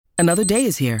Another day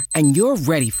is here, and you're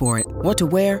ready for it. What to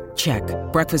wear? Check.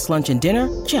 Breakfast, lunch, and dinner?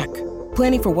 Check.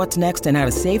 Planning for what's next and how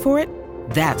to save for it?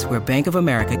 That's where Bank of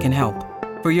America can help.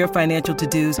 For your financial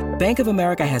to-dos, Bank of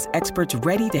America has experts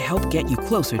ready to help get you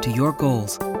closer to your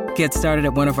goals. Get started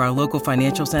at one of our local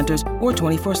financial centers or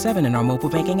 24/7 in our mobile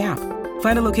banking app.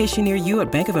 Find a location near you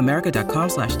at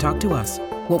bankofamerica.com/talktous.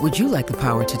 What would you like the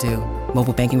power to do?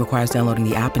 Mobile banking requires downloading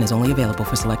the app and is only available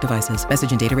for select devices.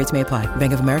 Message and data rates may apply.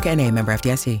 Bank of America N.A., member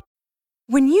FDIC.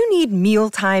 When you need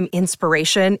mealtime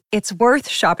inspiration, it's worth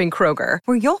shopping Kroger,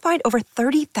 where you'll find over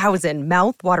 30,000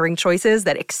 mouth-watering choices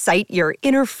that excite your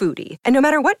inner foodie. And no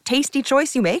matter what tasty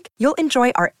choice you make, you'll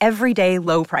enjoy our everyday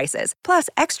low prices, plus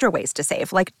extra ways to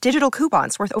save, like digital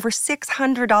coupons worth over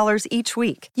 $600 each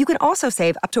week. You can also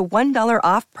save up to $1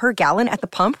 off per gallon at the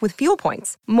pump with fuel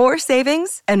points. More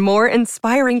savings and more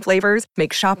inspiring flavors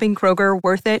make shopping Kroger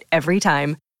worth it every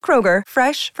time. Kroger,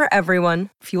 fresh for everyone.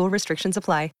 Fuel restrictions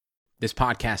apply. This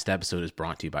podcast episode is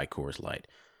brought to you by Coors Light.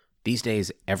 These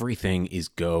days, everything is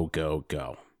go, go,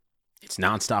 go. It's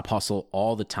nonstop hustle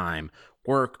all the time.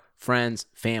 Work, friends,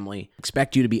 family,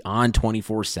 expect you to be on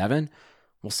 24/7.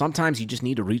 Well, sometimes you just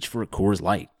need to reach for a Coors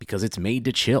Light because it's made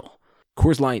to chill.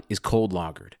 Coors Light is cold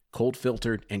lagered, cold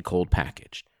filtered, and cold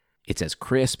packaged. It's as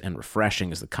crisp and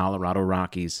refreshing as the Colorado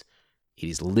Rockies. It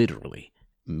is literally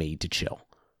made to chill.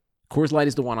 Coors Light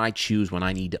is the one I choose when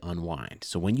I need to unwind.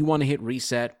 So when you want to hit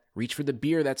reset, reach for the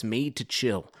beer that's made to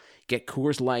chill. Get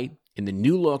Coors Light in the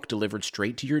new look delivered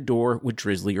straight to your door with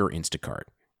Drizzly or Instacart.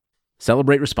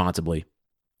 Celebrate responsibly.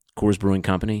 Coors Brewing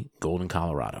Company, Golden,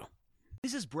 Colorado.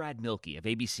 This is Brad Milkey of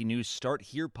ABC News Start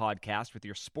Here podcast with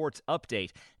your sports update.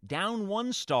 Down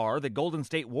one star, the Golden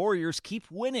State Warriors keep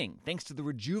winning thanks to the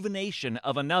rejuvenation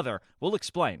of another. We'll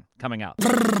explain coming up.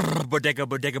 Bodega,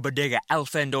 bodega, bodega,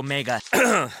 alpha and omega.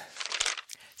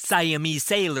 Siamese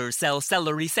sailors sell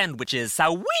celery sandwiches.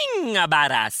 Sawing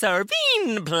about a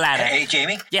serving platter. Hey,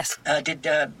 Jamie? Yes? Did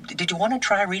you want to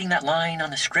try reading that line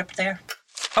on the script there?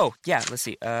 Oh, yeah, let's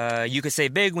see. You could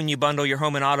save big when you bundle your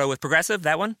home and auto with Progressive,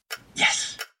 that one?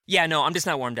 Yes. Yeah, no, I'm just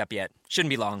not warmed up yet.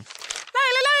 Shouldn't be long.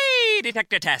 Lie,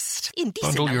 detector test.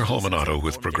 Indecent. Bundle your home and auto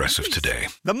with Progressive today.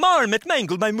 The marmot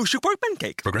mangled my mushu pork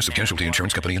pancake. Progressive Casualty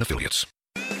Insurance Company and Affiliates.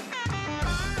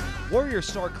 Warrior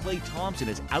star Klay Thompson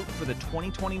is out for the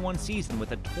 2021 season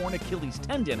with a torn Achilles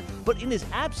tendon, but in his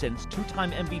absence,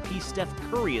 two-time MVP Steph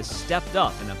Curry has stepped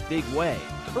up in a big way.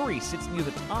 Curry sits near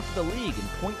the top of the league in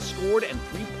points scored and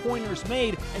three-pointers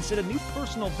made and set a new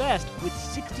personal best with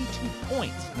 62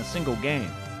 points in a single game.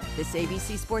 This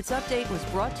ABC Sports Update was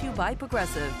brought to you by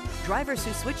Progressive. Drivers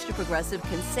who switch to Progressive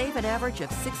can save an average of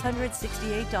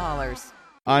 $668.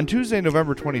 On Tuesday,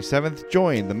 November 27th,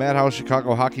 join the Madhouse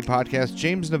Chicago Hockey Podcast,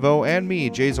 James Naveau and me,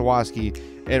 Jay Zawaski,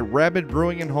 at Rabid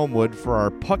Brewing in Homewood for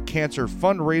our Puck Cancer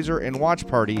fundraiser and watch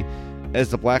party as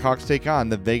the Blackhawks take on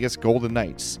the Vegas Golden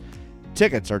Knights.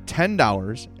 Tickets are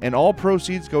 $10, and all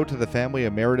proceeds go to the family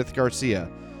of Meredith Garcia.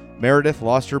 Meredith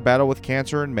lost her battle with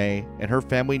cancer in May, and her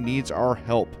family needs our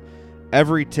help.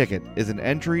 Every ticket is an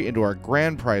entry into our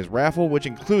grand prize raffle, which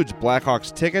includes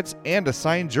Blackhawks tickets and a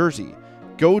signed jersey.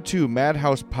 Go to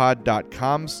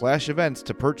madhousepod.com/events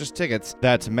to purchase tickets.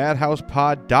 That's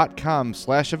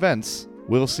madhousepod.com/events.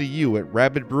 We'll see you at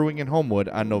Rabid Brewing in Homewood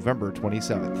on November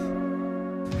 27th.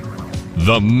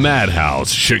 The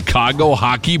Madhouse Chicago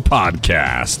Hockey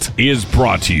Podcast is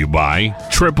brought to you by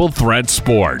Triple Threat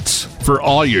Sports. For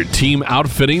all your team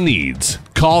outfitting needs,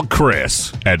 call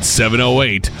Chris at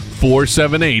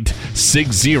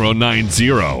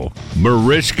 708-478-6090.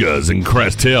 Marishka's in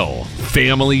Crest Hill.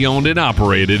 Family owned and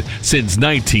operated since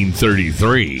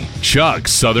 1933.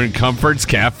 Chuck's Southern Comforts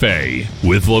Cafe.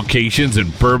 With locations in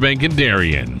Burbank and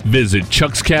Darien. Visit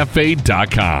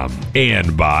chuckscafe.com.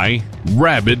 And by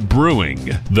Rabid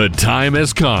Brewing. The time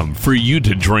has come for you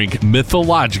to drink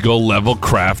mythological level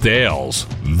craft ales.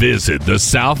 Visit the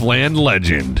Southland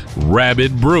legend,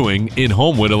 Rabid Brewing in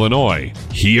Homewood, Illinois.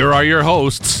 Here are your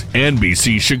hosts,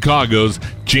 NBC Chicago's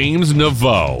James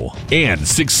Naveau and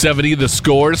 670 The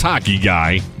Score's hockey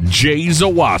guy, Jay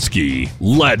Zawaski.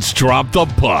 Let's drop the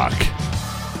puck.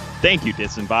 Thank you,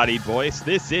 disembodied voice.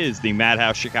 This is the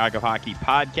Madhouse Chicago Hockey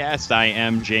Podcast. I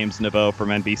am James Naveau from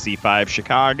NBC5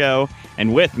 Chicago,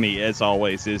 and with me, as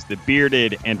always, is the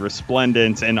bearded and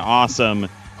resplendent and awesome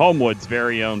Homewood's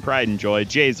very own pride and joy,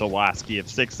 Jay Zawaski of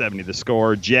 670 The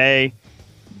Score. Jay,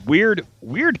 weird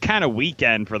kind of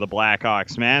weekend for the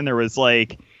Blackhawks, man. There was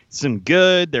like some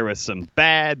good, there was some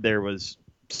bad, there was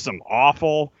some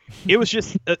awful. It was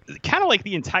just kind of like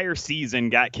the entire season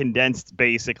got condensed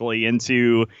basically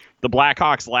into the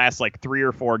Blackhawks last like 3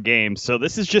 or 4 games. So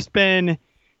this has just been,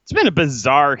 it's been a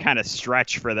bizarre kind of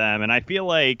stretch for them, and I feel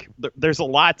like there's a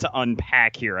lot to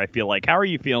unpack here. I feel like, how are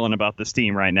you feeling about this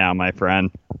team right now, my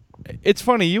friend? It's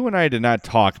funny, you and I did not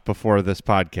talk before this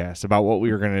podcast about what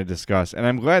we were going to discuss, and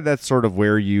I'm glad that's sort of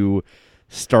where you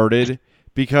started,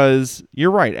 because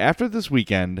you're right. After this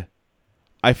weekend,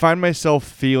 I find myself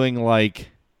feeling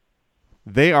like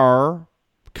they are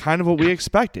kind of what we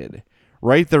expected,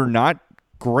 right? They're not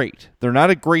great. They're not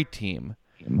a great team.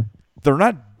 They're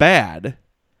not bad.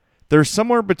 They're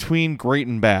somewhere between great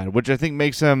and bad, which I think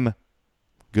makes them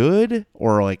good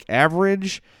or like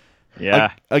average.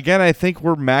 Yeah. Again, I think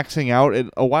we're maxing out at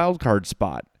a wild card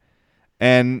spot.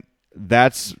 And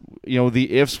that's,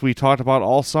 the ifs we talked about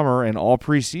all summer and all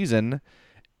preseason.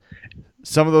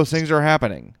 Some of those things are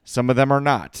happening. Some of them are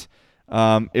not.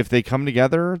 If they come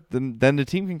together, then the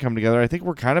team can come together. I think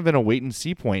we're kind of in a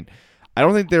wait-and-see point. I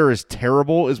don't think they're as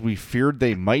terrible as we feared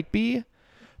they might be,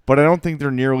 but I don't think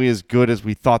they're nearly as good as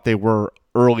we thought they were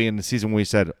early in the season when we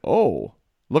said, oh,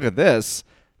 look at this.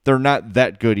 They're not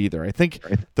that good either. I think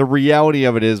the reality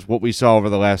of it is what we saw over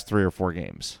the last 3 or 4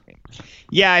 games.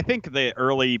 Yeah, I think the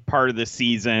early part of the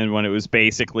season when it was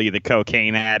basically the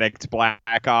cocaine addict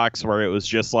Blackhawks, where it was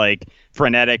just like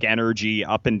frenetic energy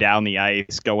up and down the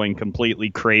ice, going completely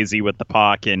crazy with the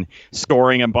puck and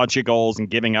scoring a bunch of goals and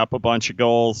giving up a bunch of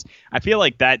goals. I feel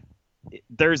like that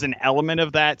there's an element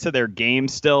of that to their game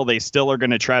still. They still are going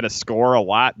to try to score a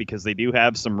lot because they do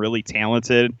have some really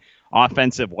talented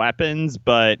offensive weapons,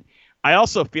 but I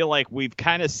also feel like we've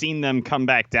kind of seen them come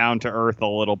back down to earth a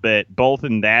little bit, both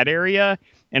in that area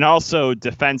and also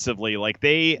defensively. Like,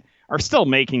 they are still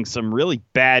making some really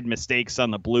bad mistakes on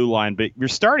the blue line, but you're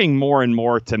starting more and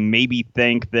more to maybe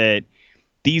think that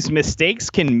these mistakes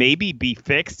can maybe be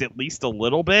fixed at least a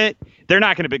little bit. They're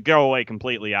not going to go away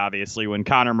completely, obviously, when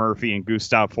Connor Murphy and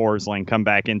Gustav Forsling come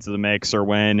back into the mix, or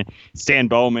when Stan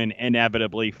Bowman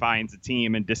inevitably finds a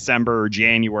team in December or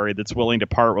January that's willing to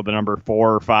part with a number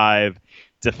 4 or 5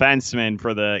 defenseman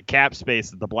for the cap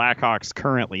space that the Blackhawks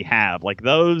currently have. Like,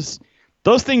 those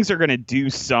things are going to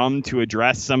do some to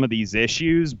address some of these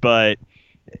issues, but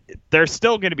they're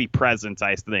still going to be present,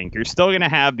 I think. You're still going to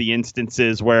have the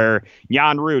instances where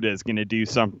Jan Ruda is going to do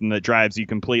something that drives you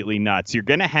completely nuts. You're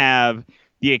going to have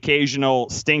the occasional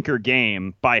stinker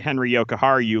game by Henri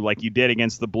Jokiharju, like you did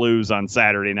against the Blues on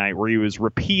Saturday night, where he was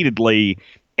repeatedly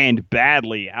and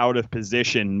badly out of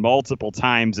position multiple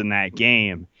times in that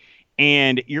game.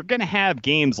 And you're going to have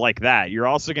games like that. You're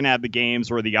also going to have the games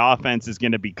where the offense is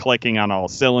going to be clicking on all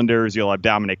cylinders. You'll have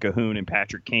Dominic Cahoon and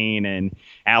Patrick Kane and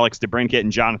Alex DeBrincat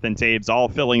and Jonathan Toews all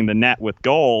filling the net with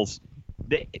goals.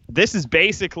 This is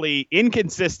basically,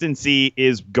 inconsistency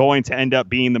is going to end up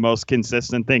being the most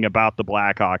consistent thing about the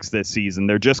Blackhawks this season.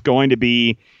 They're just going to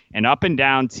be an up and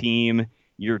down team.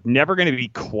 You're never going to be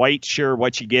quite sure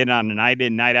what you get on a night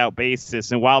in, night out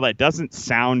basis. And while that doesn't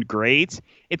sound great,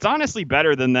 it's honestly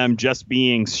better than them just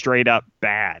being straight up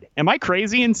bad. Am I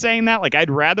crazy in saying that? Like, I'd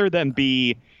rather them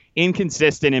be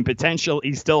inconsistent and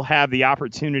potentially still have the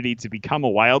opportunity to become a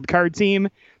wild card team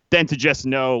than to just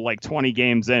know, like, 20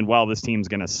 games in, well, this team's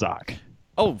going to suck.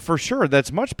 Oh, for sure.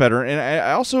 That's much better. And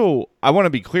I want to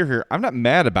be clear here. I'm not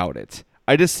mad about it.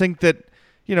 I just think that,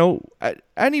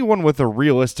 anyone with a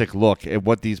realistic look at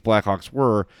what these Blackhawks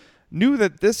were knew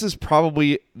that this is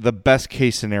probably the best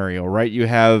case scenario, right? You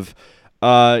have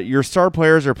your star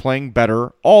players are playing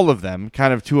better. All of them,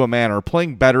 kind of to a man, are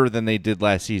playing better than they did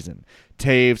last season.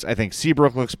 Toews, I think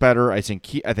Seabrook looks better. I think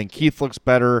Keith looks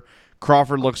better.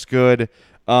 Crawford looks good.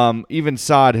 Even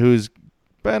Saad, who's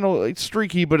been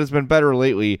streaky but has been better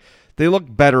lately, they look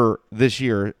better this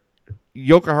year.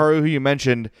 Jokiharju, who you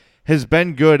mentioned, has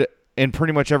been good in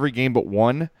pretty much every game but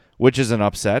one, which is an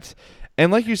upset. And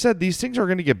like you said, these things are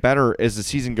going to get better as the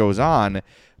season goes on,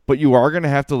 but you are going to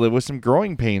have to live with some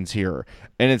growing pains here.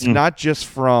 And it's not just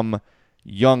from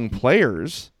young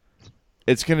players.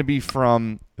 It's going to be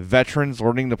from veterans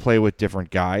learning to play with different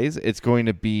guys. It's going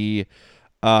to be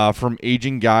from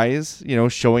aging guys,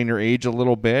 showing their age a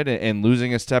little bit and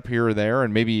losing a step here or there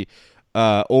and maybe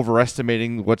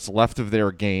overestimating what's left of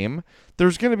their game.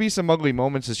 There's going to be some ugly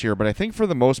moments this year, but I think for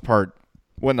the most part,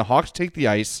 when the Hawks take the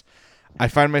ice, I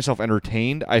find myself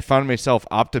entertained. I find myself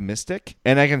optimistic,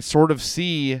 and I can sort of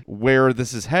see where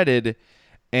this is headed.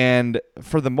 And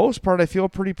for the most part, I feel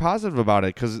pretty positive about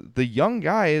it because the young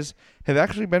guys have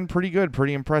actually been pretty good,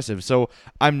 pretty impressive. So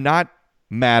I'm not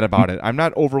mad about it. I'm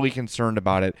not overly concerned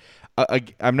about it.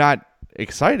 I'm not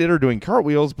excited or doing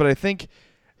cartwheels, but I think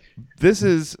this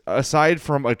is, aside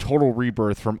from a total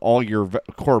rebirth from all your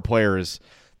core players,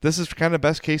 this is kind of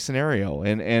best case scenario.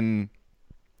 And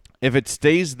if it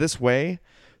stays this way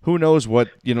who knows what,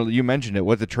 you mentioned it,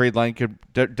 what the trade line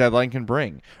deadline can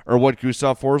bring, or what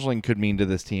Gustav Forsling could mean to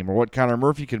this team, or what Connor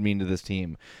Murphy could mean to this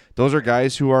team. Those are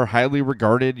guys who are highly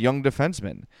regarded young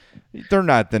defensemen. They're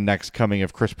not the next coming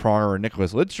of Chris Pronger or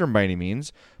Nicholas Lidstrom by any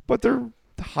means, but they're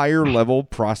higher level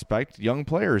prospect young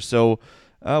players. So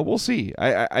we'll see.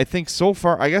 I think so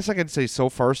far, I guess I can say so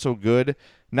far so good,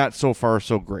 not so far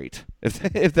so great,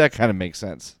 if that kind of makes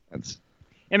sense.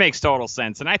 It makes total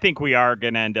sense. And I think we are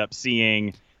going to end up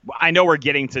seeing, I know we're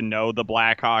getting to know the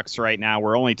Blackhawks right now.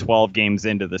 We're only 12 games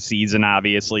into the season,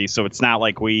 obviously, so it's not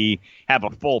like we have a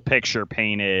full picture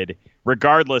painted.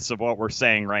 Regardless of what we're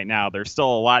saying right now, there's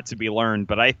still a lot to be learned.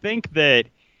 But I think that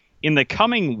in the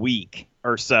coming week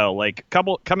or so, like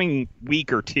coming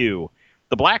week or two,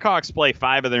 the Blackhawks play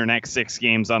 5 of their next 6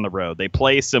 games on the road. They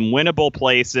play some winnable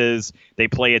places. They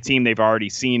play a team they've already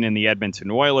seen in the Edmonton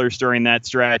Oilers during that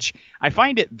stretch. I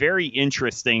find it very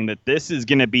interesting that this is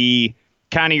going to be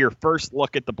kind of your first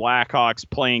look at the Blackhawks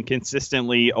playing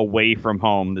consistently away from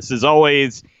home. This is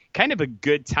always kind of a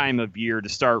good time of year to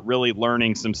start really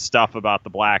learning some stuff about the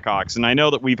Blackhawks. And I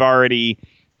know that we've already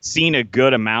seen a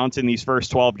good amount in these first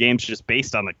 12 games just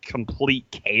based on the complete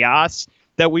chaos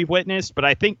that we've witnessed. But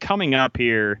I think coming up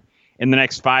here in the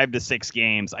next 5 to 6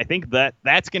 games, I think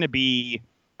that's going to be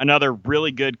another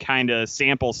really good kind of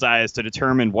sample size to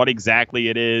determine what exactly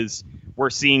it is we're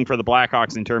seeing for the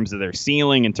Blackhawks in terms of their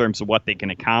ceiling, in terms of what they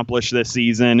can accomplish this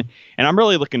season. And I'm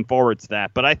really looking forward to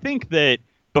that. But I think that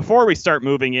before we start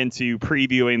moving into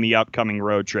previewing the upcoming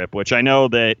road trip, which I know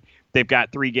that they've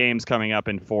got 3 games coming up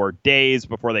in 4 days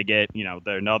before they get,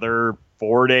 another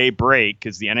 4-day break,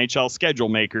 because the NHL schedule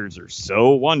makers are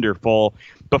so wonderful.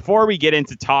 Before we get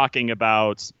into talking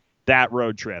about that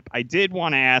road trip, I did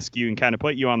want to ask you and kind of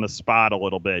put you on the spot a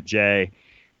little bit, Jay.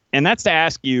 And that's to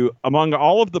ask you, among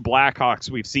all of the Blackhawks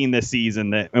we've seen this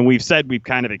season, and we've said we've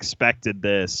kind of expected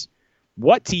this,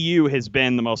 what to you has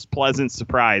been the most pleasant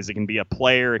surprise? It can be a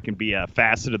player, it can be a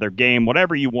facet of their game,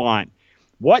 whatever you want.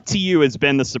 What to you has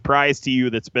been the surprise to you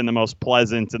that's been the most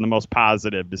pleasant and the most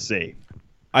positive to see?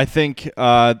 I think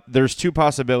there's 2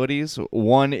 possibilities.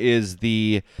 One is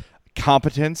the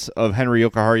competence of Henri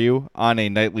Jokiharju on a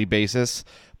nightly basis.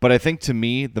 But I think to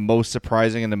me, the most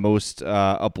surprising and the most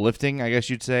uplifting, I guess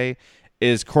you'd say,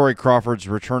 is Corey Crawford's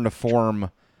return to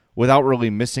form without really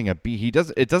missing a beat.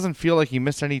 It doesn't feel like he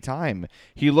missed any time.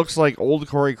 He looks like old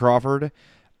Corey Crawford.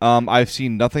 I've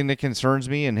seen nothing that concerns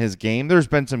me in his game. There's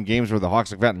been some games where the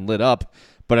Hawks have gotten lit up,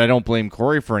 but I don't blame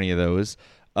Corey for any of those.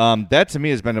 That to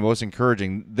me has been the most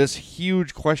encouraging. This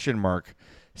huge question mark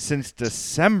since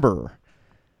December,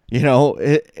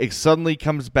 it suddenly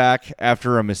comes back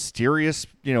after a mysterious,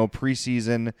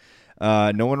 preseason.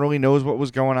 No one really knows what was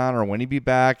going on or when he'd be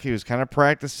back. He was kind of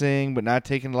practicing, but not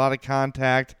taking a lot of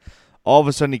contact. All of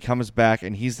a sudden he comes back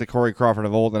and he's the Corey Crawford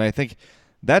of old. And I think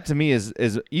that to me is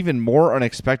even more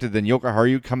unexpected than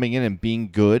Jokiharju coming in and being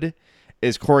good,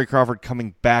 is Corey Crawford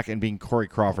coming back and being Corey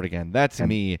Crawford again. That to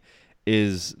me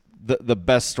is the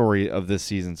best story of this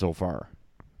season so far.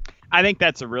 I think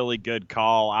that's a really good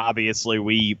call. Obviously,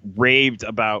 we raved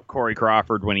about Corey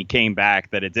Crawford when he came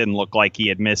back, that it didn't look like he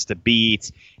had missed a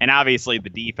beat. And obviously, the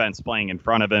defense playing in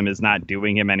front of him is not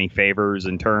doing him any favors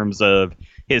in terms of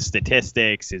his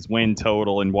statistics, his win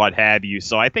total, and what have you.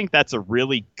 So I think that's a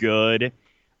really good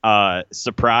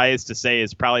surprise to say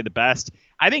is probably the best.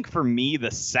 I think for me,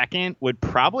 the second would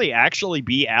probably actually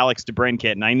be Alex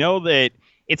DeBrincat. And I know that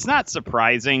it's not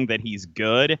surprising that he's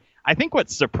good. I think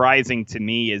what's surprising to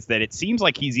me is that it seems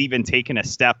like he's even taken a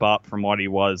step up from what he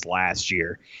was last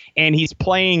year. And he's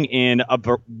playing in a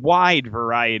wide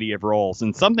variety of roles.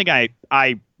 And something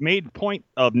I made point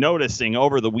of noticing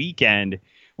over the weekend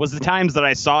was the times that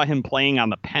I saw him playing on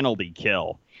the penalty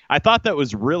kill. I thought that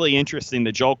was really interesting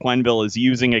that Joel Quenneville is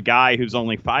using a guy who's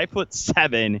only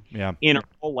 5'7" in a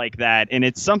role like that. And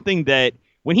it's something that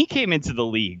when he came into the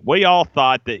league, we all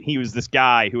thought that he was this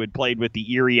guy who had played with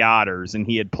the Erie Otters and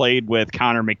he had played with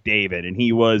Connor McDavid, and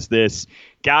he was this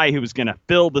guy who was going to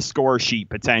fill the score sheet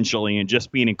potentially and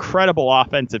just be an incredible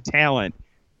offensive talent.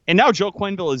 And now Joel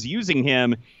Quenneville is using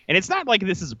him, and it's not like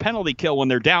this is a penalty kill when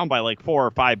they're down by like 4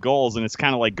 or 5 goals and it's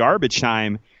kind of like garbage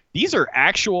time. These are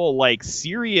actual like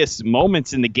serious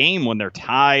moments in the game when they're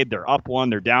tied, they're up 1,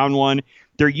 they're down 1.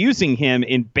 They're using him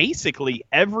in basically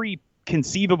every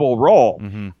conceivable role.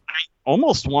 Mm-hmm. I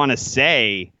almost want to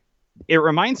say it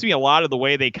reminds me a lot of the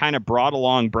way they kind of brought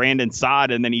along Brandon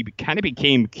Saad, and then he kind of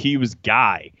became Q's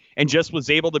guy and just was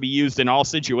able to be used in all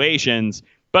situations,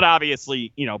 but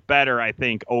obviously, better, I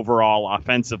think, overall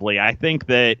offensively. I think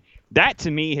that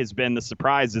to me has been the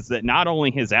surprise, is that not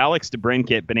only has Alex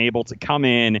DeBrincat been able to come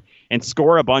in and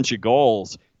score a bunch of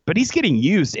goals, but he's getting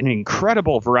used in an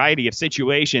incredible variety of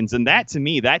situations. And that, to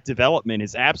me, that development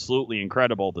is absolutely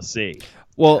incredible to see.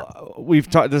 Well, we've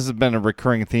talked. This has been a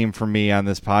recurring theme for me on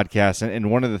this podcast,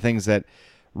 and one of the things that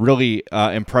really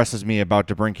impresses me about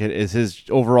DeBrincat is his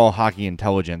overall hockey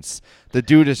intelligence. The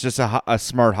dude is just a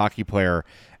smart hockey player,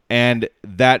 and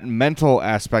that mental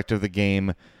aspect of the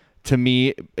game, to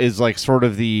me, is like sort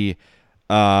of the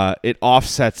it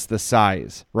offsets the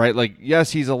size, right? Like,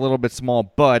 yes, he's a little bit small,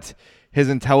 but his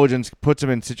intelligence puts him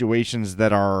in situations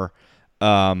that are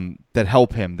that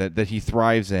help him, that he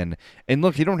thrives in. And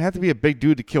look, you don't have to be a big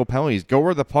dude to kill penalties. Go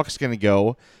where the puck's going to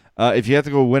go. If you have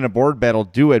to go win a board battle,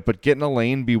 do it, but get in a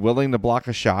lane, be willing to block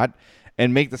a shot,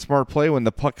 and make the smart play when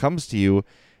the puck comes to you.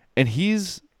 And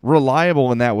he's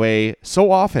reliable in that way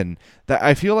so often that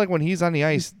I feel like when he's on the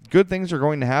ice, good things are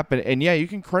going to happen. And yeah, you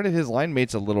can credit his line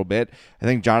mates a little bit. I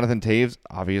think Jonathan Toews,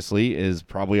 obviously, is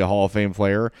probably a Hall of Fame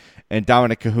player, and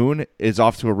Dominic Cahoon is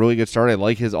off to a really good start. I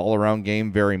like his all-around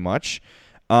game very much.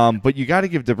 But you got to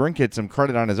give DeBrincat some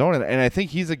credit on his own, and I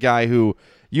think he's a guy who,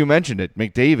 you mentioned it,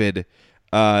 McDavid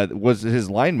was his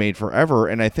line mate forever,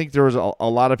 and I think there was a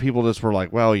lot of people just were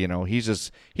like, well, you know, he's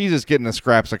just getting the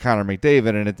scraps of Connor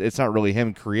McDavid, and it's not really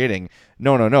him creating.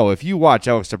 No. If you watch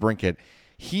Alex DeBrincat,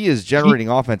 he is generating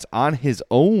offense on his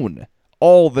own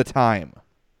all the time.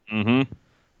 Mm-hmm.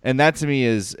 And that to me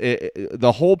is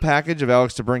the whole package of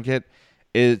Alex DeBrincat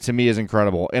to me is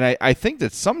incredible. And I think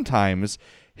that sometimes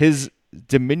his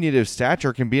diminutive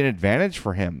stature can be an advantage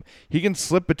for him. He can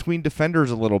slip between defenders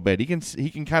a little bit. He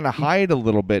can kind of hide a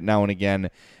little bit now and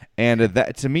again. And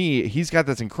that, to me, he's got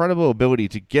this incredible ability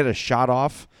to get a shot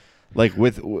off, like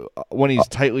when he's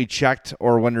tightly checked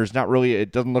or when there's not really,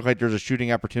 it doesn't look like there's a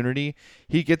shooting opportunity.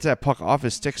 He gets that puck off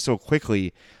his stick so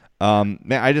quickly. Man,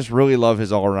 I just really love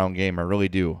his all-around game. I really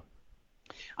do.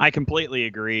 I completely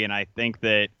agree, and I think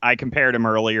that I compared him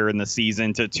earlier in the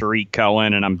season to Tariq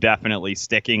Cohen, and I'm definitely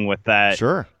sticking with that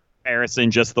comparison,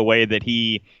 just the way that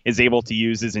he is able to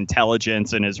use his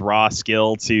intelligence and his raw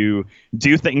skill to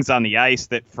do things on the ice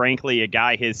that, frankly, a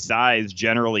guy his size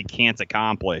generally can't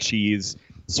accomplish. He's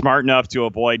smart enough to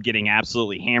avoid getting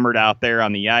absolutely hammered out there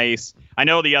on the ice. I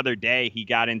know the other day he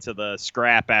got into the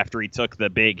scrap after he took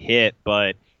the big hit,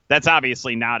 but that's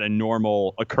obviously not a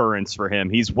normal occurrence for him.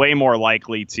 He's way more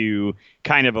likely to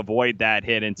kind of avoid that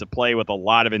hit and to play with a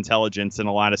lot of intelligence and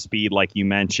a lot of speed, like you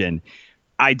mentioned.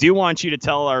 I do want you to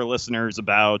tell our listeners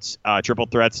about Triple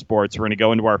Threat Sports. We're going to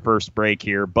go into our first break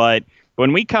here, but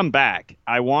when we come back,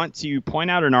 I want to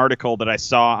point out an article that I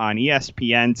saw on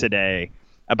ESPN today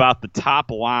about the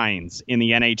top lines in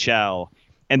the NHL.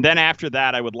 And then after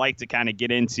that, I would like to kind of get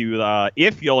into,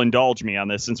 if you'll indulge me on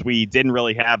this, since we didn't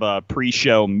really have a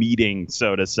pre-show meeting,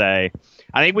 so to say,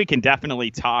 I think we can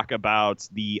definitely talk about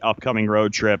the upcoming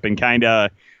road trip and kind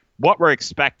of what we're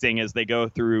expecting as they go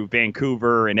through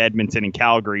Vancouver and Edmonton and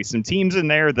Calgary. Some teams in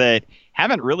there that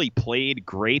haven't really played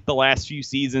great the last few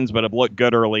seasons, but have looked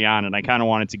good early on, and I kind of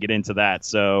wanted to get into that.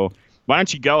 So why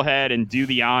don't you go ahead and do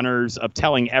the honors of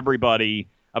telling everybody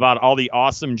about all the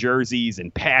awesome jerseys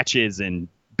and patches and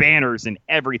banners and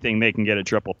everything they can get at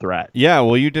Triple Threat. Yeah,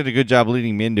 well, you did a good job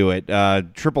leading me into it.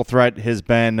 Triple Threat has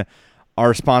been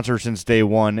our sponsor since day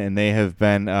one, and they have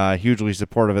been hugely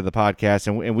supportive of the podcast.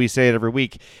 And we say it every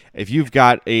week. If you've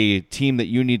got a team that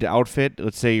you need to outfit,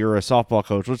 let's say you're a softball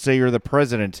coach, let's say you're the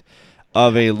president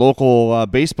of a local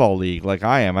baseball league like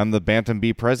I am. I'm the Bantam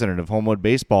B president of Homewood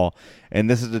Baseball, and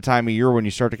this is the time of year when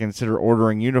you start to consider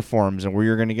ordering uniforms and where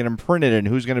you're going to get them printed and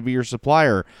who's going to be your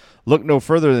supplier. Look no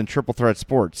further than Triple Threat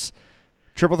Sports.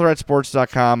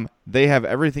 TripleThreatSports.com. They have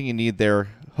everything you need there.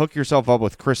 Hook yourself up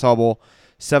with Chris Hubble,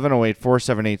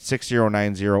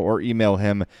 708-478-6090, or email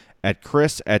him at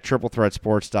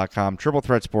chris@TripleThreatSports.com. Triple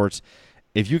Threat Sports,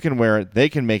 if you can wear it, they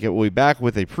can make it. We'll be back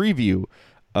with a preview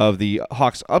of the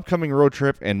Hawks' upcoming road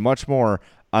trip and much more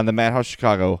on the Madhouse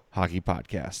Chicago Hockey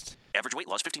Podcast. Average weight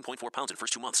loss 15.4 pounds in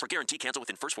first 2 months. For guarantee cancel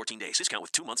within first 14 days. Discount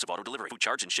with 2 months of auto delivery. Food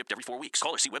charged and shipped every 4 weeks.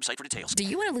 Call or see website for details. Do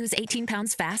you want to lose 18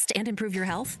 pounds fast and improve your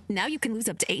health? Now you can lose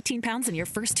up to 18 pounds in your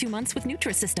first 2 months with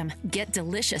Nutrisystem. Get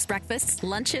delicious breakfasts,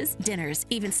 lunches, dinners,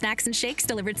 even snacks and shakes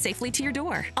delivered safely to your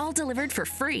door. All delivered for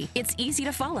free. It's easy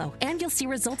to follow, and you'll see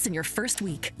results in your first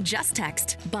week. Just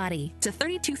text BODY to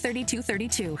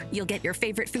 323232. You'll get your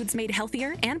favorite foods made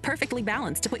healthier and perfectly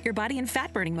balanced to put your body in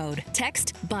fat burning mode.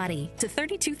 Text BODY to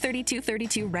 323232.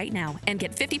 3232 right now and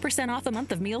get 50% off a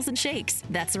month of meals and shakes.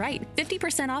 That's right,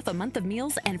 50% off a month of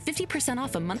meals and 50%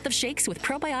 off a month of shakes with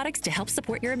probiotics to help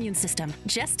support your immune system.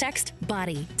 Just text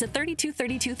BODY to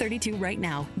 323232 right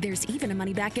now. There's even a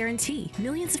money-back guarantee.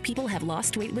 Millions of people have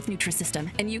lost weight with Nutrisystem,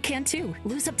 and you can too.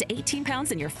 Lose up to 18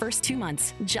 pounds in your first 2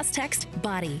 months. Just text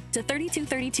BODY to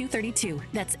 323232.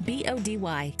 That's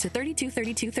BODY to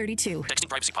 323232. Texting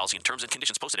privacy policy and terms and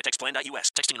conditions posted at textplan.us.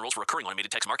 Texting enrolls for recurring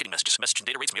automated text marketing messages. Message and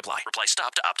data rates may apply. Reply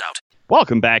stop to opt out.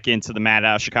 Welcome back into the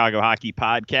Madhouse Chicago Hockey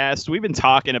Podcast. We've been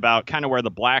talking about kind of where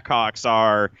the Blackhawks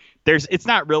are. It's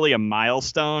not really a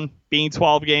milestone being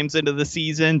 12 games into the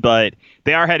season, but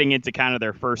they are heading into kind of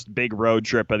their first big road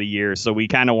trip of the year. So we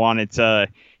kind of wanted to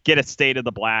get a state of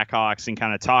the Blackhawks and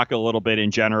kind of talk a little bit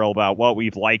in general about what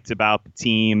we've liked about the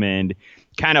team and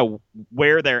kind of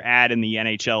where they're at in the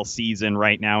NHL season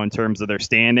right now in terms of their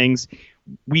standings.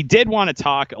 We did want to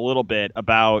talk a little bit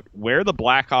about where the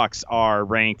Blackhawks are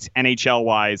ranked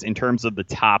NHL-wise in terms of the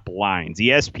top lines.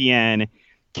 ESPN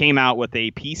came out with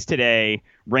a piece today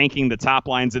ranking the top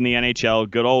lines in the NHL.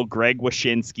 Good old Greg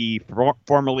Wyshynski,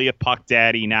 formerly of Puck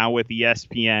Daddy, now with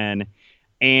ESPN.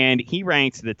 And he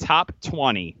ranked the top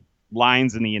 20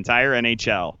 lines in the entire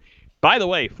NHL. By the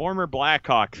way, former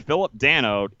Blackhawk Philip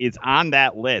Danault is on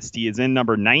that list. He is in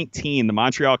number 19, the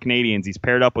Montreal Canadiens. He's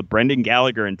paired up with Brendan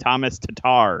Gallagher and Thomas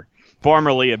Tatar,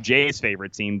 formerly of Jay's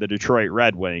favorite team, the Detroit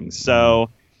Red Wings.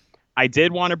 So I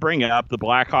did want to bring up the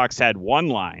Blackhawks had one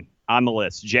line on the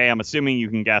list. Jay, I'm assuming you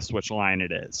can guess which line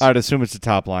it is. I'd assume it's the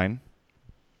top line.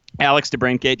 Alex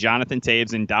DeBrincat, Jonathan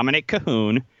Toews, and Dominic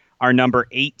Cahoon are number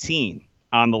 18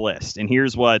 on the list. And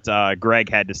here's what Greg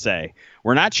had to say.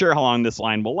 We're not sure how long this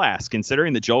line will last,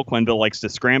 considering that Joel Quenneville likes to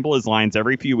scramble his lines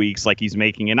every few weeks like he's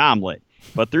making an omelet.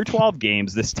 But through 12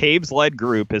 games, this Toews-led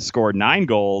group has scored 9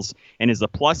 goals and is a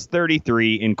plus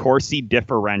 33 in Corsi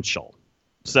differential.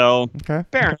 So, Fair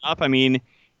enough. I mean,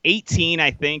 18,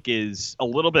 I think, is a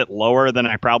little bit lower than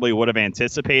I probably would have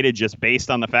anticipated, just based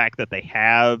on the fact that they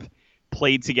have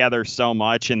played together so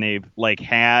much and they've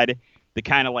had the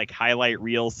kind of highlight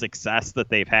reel success that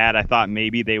they've had. I thought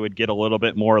maybe they would get a little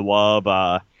bit more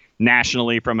love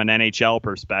nationally from an NHL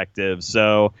perspective.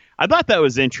 So I thought that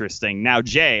was interesting. Now,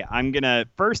 Jay, I'm going to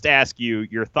first ask you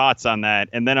your thoughts on that,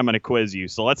 and then I'm going to quiz you.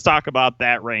 So let's talk about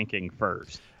that ranking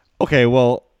first. Okay,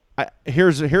 well,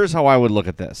 here's how I would look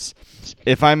at this.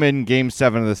 If I'm in Game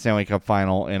 7 of the Stanley Cup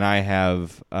Final and I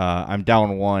have I'm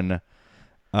down 1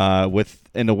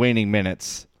 in the waning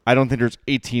minutes, I don't think there's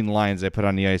 18 lines I put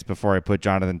on the ice before I put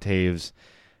Jonathan Toews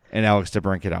and Alex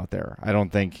DeBrincat out there. I don't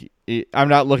think I'm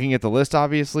not looking at the list,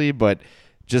 obviously, but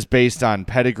just based on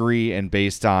pedigree and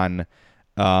based on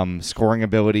scoring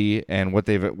ability and what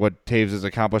Toews has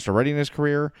accomplished already in his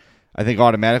career, I think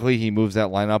automatically he moves that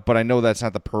lineup. But I know that's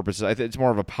not the purpose. I think it's more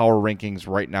of a power rankings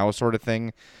right now sort of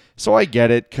thing. So I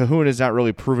get it. Cahoon has not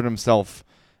really proven himself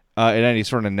in any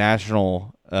sort of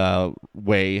national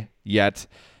way yet.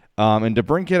 And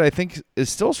DeBrincat, I think,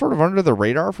 is still sort of under the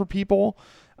radar for people.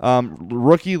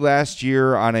 Rookie last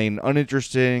year on an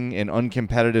uninteresting and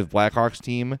uncompetitive Blackhawks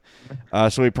team.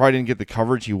 So he probably didn't get the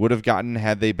coverage he would have gotten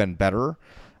had they been better.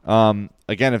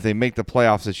 Again, if they make the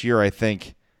playoffs this year, I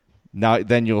think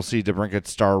then you'll see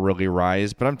DeBrincat's star really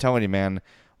rise. But I'm telling you, man,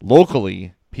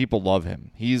 locally, people love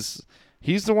him. He's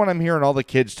the one I'm hearing all the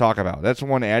kids talk about. That's the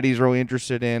one Addie's really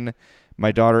interested in.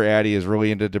 My daughter Addie is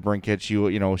really into DeBrincat.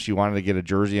 She wanted to get a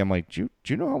jersey. I'm like, do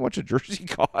you know how much a jersey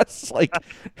costs?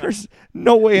 There's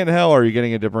no way in hell are you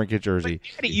getting a DeBrincat jersey.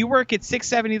 But you work at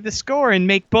 670 The Score and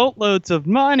make boatloads of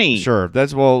money. Sure,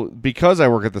 because I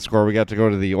work at The Score. We got to go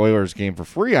to the Oilers game for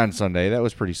free on Sunday. That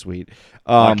was pretty sweet.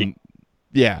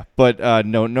 Yeah, but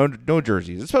no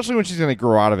jerseys, especially when she's going to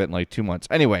grow out of it in 2 months.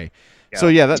 Anyway,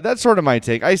 So that's sort of my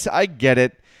take. I get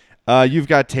it. You've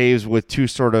got Toews with two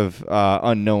sort of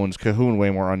unknowns. Cahoon way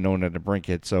more unknown than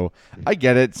DeBrincat, so I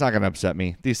get it. It's not going to upset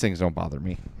me. These things don't bother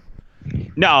me.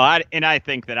 No, I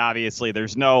think that obviously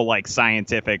there's no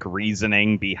scientific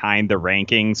reasoning behind the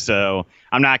ranking, so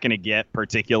I'm not going to get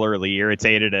particularly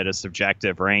irritated at a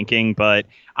subjective ranking. But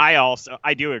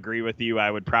I do agree with you.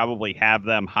 I would probably have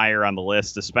them higher on the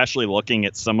list, especially looking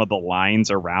at some of the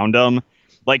lines around them.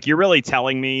 You're really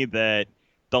telling me that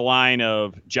the line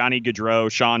of Johnny Gaudreau,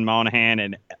 Sean Monahan,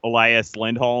 and Elias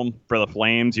Lindholm for the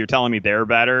Flames, you're telling me they're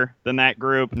better than that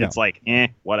group? No. It's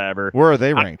whatever. Where are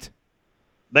they ranked?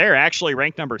 They're actually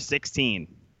ranked number 16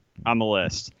 on the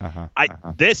list. I'm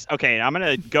going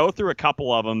to go through a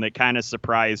couple of them that kind of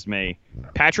surprised me.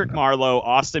 Patrick Marleau,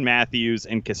 Austin Matthews,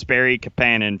 and Kasperi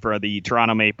Kapanen for the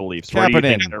Toronto Maple Leafs.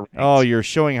 Kapanen. Oh, you're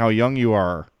showing how young you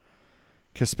are.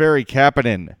 Kasperi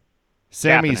Kapanen.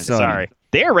 Sammy's son. Sorry.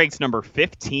 They are ranked number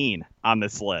 15 on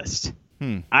this list.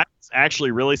 I was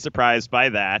actually really surprised by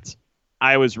that.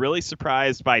 I was really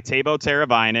surprised by Teuvo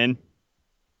Teravainen.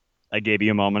 I gave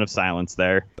you a moment of silence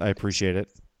there. I appreciate it.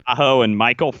 Aho and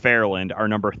Michael Fairland are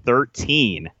number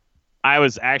 13. I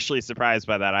was actually surprised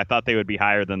by that. I thought they would be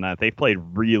higher than that. They played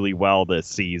really well this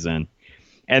season.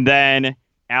 And then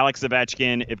Alex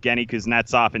Ovechkin, Evgeny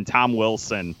Kuznetsov, and Tom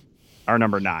Wilson are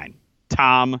number 9.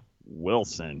 Tom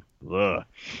Wilson. Ugh.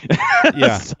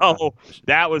 Yeah. So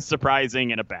that was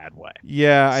surprising in a bad way.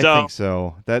 Yeah, I think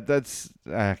so. That's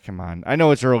come on. I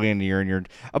know it's early in the year, and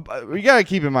you gotta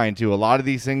keep in mind too. A lot of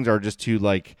these things are just to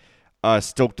like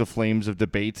stoke the flames of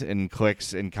debate and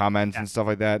clicks and comments and stuff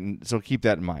like that, and so keep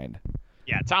that in mind.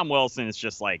 Yeah, Tom Wilson is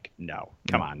just like, no,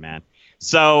 come on, man.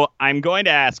 So I'm going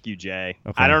to ask you, Jay.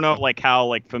 Okay. I don't know like how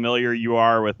like familiar you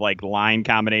are with like line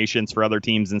combinations for other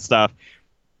teams and stuff,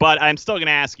 but I'm still going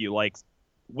to ask you, like,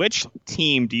 which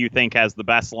team do you think has the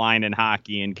best line in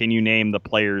hockey, and can you name the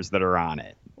players that are on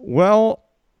it? Well,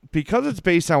 because it's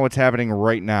based on what's happening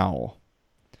right now,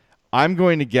 I'm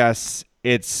going to guess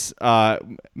it's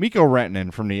Mikko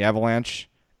Rantanen from the Avalanche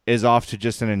is off to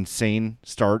just an insane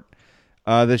start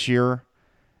this year.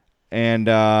 And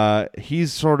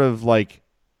he's sort of like,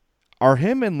 are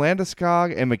him and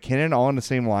Landeskog and McKinnon all on the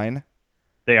same line?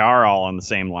 They are all on the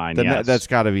same line, yes. That's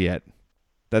got to be it.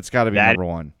 That's got to be number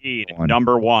one.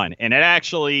 Number one. And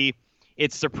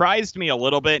it surprised me a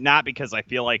little bit, not because I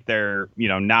feel like they're,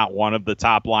 not one of the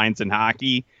top lines in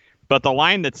hockey, but the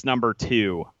line that's number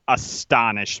 2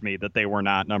 astonished me that they were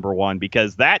not number 1,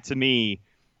 because that to me,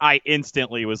 I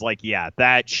instantly was like, yeah,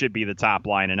 that should be the top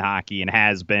line in hockey and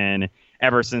has been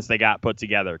ever since they got put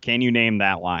together. Can you name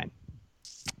that line?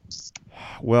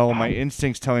 Well, my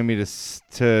instinct's telling me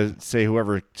to say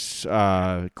whoever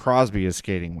Crosby is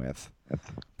skating with. But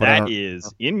that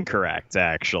is incorrect,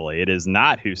 actually. It is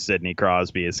not who Sidney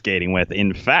Crosby is skating with.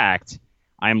 In fact,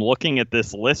 I'm looking at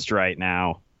this list right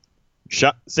now.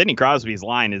 Sidney Crosby's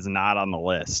line is not on the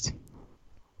list.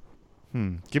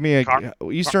 Give me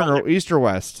East or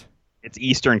West? It's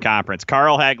Eastern Conference.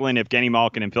 Carl Hagelin, Evgeny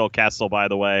Malkin, and Phil Kessel, by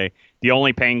the way. The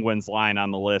only Penguins line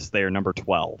on the list, they are number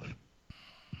 12.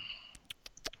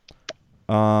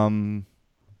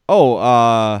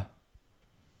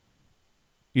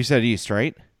 You said East,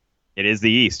 right? It is the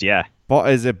East, yeah.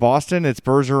 Is it Boston? It's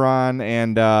Bergeron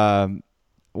and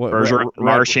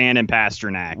Marchand and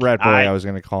Pasternak. Red Boy, I was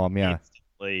going to call him, yeah.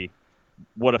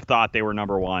 Would have thought they were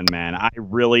number 1, man. I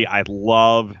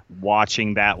love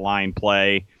watching that line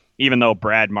play. Even though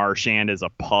Brad Marchand is a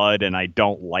pud and I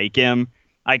don't like him,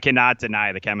 I cannot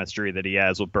deny the chemistry that he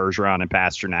has with Bergeron and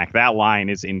Pasternak. That line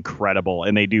is incredible,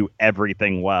 and they do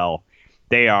everything well.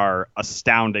 They are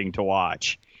astounding to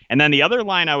watch. And then the other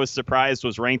line I was surprised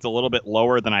was ranked a little bit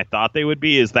lower than I thought they would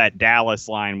be is that Dallas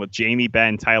line with Jamie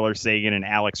Benn, Tyler Seguin, and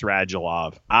Alex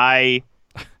Radulov. I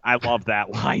love that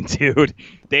line, dude.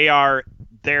 They're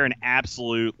an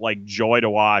absolute joy to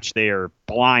watch. They are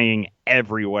flying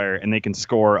everywhere, and they can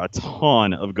score a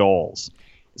ton of goals.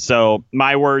 So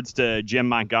my words to Jim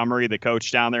Montgomery, the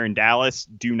coach down there in Dallas,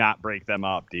 do not break them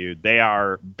up, dude. They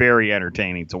are very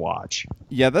entertaining to watch.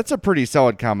 Yeah, that's a pretty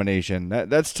solid combination.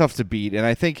 That's tough to beat. And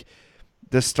I think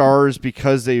the Stars,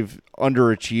 because they've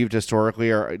underachieved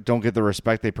historically, don't get the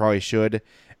respect they probably should.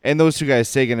 And those two guys,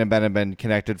 Seguin and Ben, have been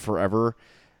connected forever.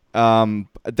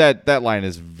 That line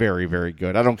is very, very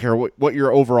good. I don't care what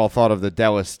your overall thought of the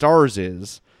Dallas Stars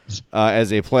is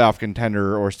as a playoff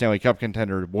contender or Stanley Cup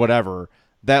contender, whatever.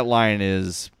 That line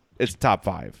it's top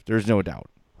 5. There's no doubt.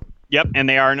 Yep, and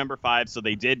they are number 5, so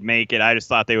they did make it. I just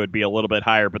thought they would be a little bit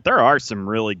higher, but there are some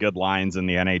really good lines in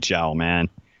the NHL, man.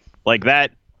 Like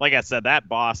I said, that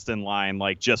Boston line,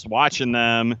 just watching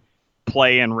them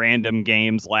play in random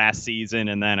games last season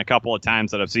and then a couple of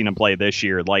times that I've seen them play this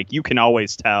year, you can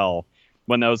always tell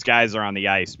when those guys are on the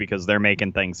ice because they're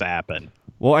making things happen.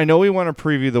 Well, I know we want to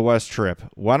preview the West trip.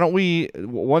 Why don't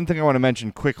one thing I want to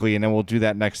mention quickly, and then we'll do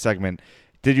that next segment.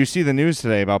 Did you see the news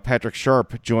today about Patrick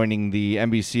Sharp joining the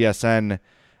NBCSN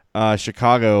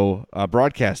Chicago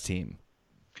broadcast team?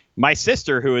 My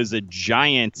sister, who is a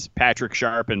giant Patrick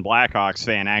Sharp and Blackhawks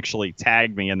fan, actually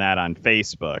tagged me in that on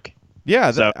Facebook.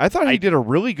 Yeah, I thought he did a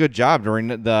really good job during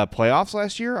the playoffs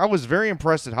last year. I was very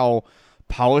impressed at how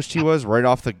polished he was right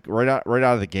out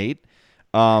of the gate.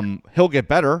 He'll get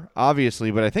better,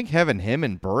 obviously, but I think having him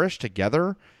and Burrish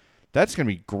together, that's going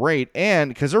to be great.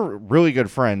 And because they're really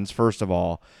good friends, first of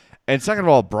all. And second of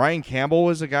all, Brian Campbell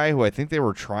was a guy who I think they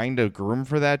were trying to groom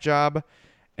for that job.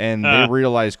 And they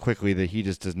realized quickly that he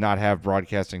just does not have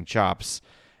broadcasting chops.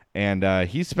 And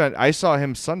I saw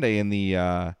him Sunday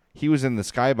he was in the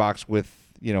skybox with,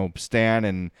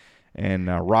 Stan and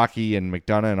Rocky and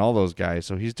McDonough and all those guys.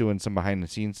 So he's doing some behind the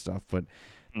scenes stuff. But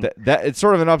that it's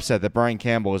sort of an upset that Brian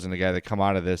Campbell isn't the guy that come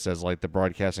out of this as like the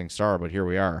broadcasting star. But here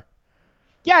we are.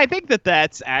 Yeah, I think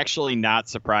that's actually not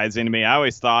surprising to me. I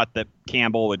always thought that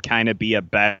Campbell would kind of be a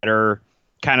better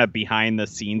kind of behind the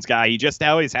scenes guy. He just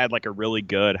always had like a really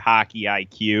good hockey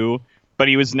IQ, but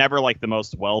he was never like the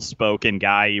most well-spoken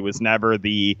guy. He was never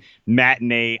the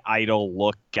matinee idol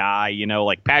look guy. You know,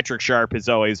 like Patrick Sharp has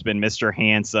always been Mr.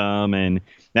 Handsome and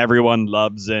everyone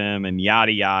loves him and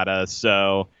yada yada.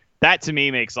 So that to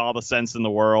me makes all the sense in the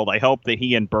world. I hope that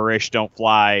he and Burish don't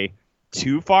fly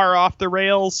too far off the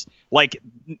rails. Like,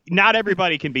 not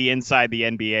everybody can be inside the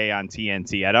NBA on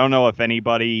TNT. I don't know if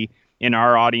anybody in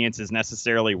our audience has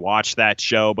necessarily watched that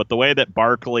show, but the way that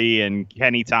Barkley and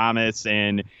Kenny Thomas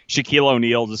and Shaquille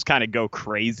O'Neal just kind of go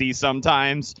crazy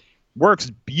sometimes works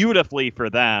beautifully for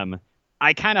them.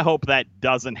 I kind of hope that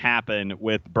doesn't happen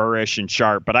with Burish and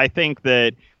Sharp, but I think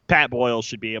that Pat Boyle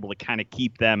should be able to kind of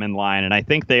keep them in line, and I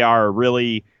think they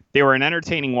were an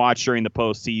entertaining watch during the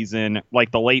postseason,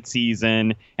 like the late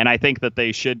season, and I think that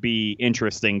they should be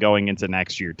interesting going into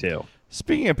next year too.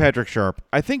 Speaking of Patrick Sharp,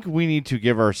 I think we need to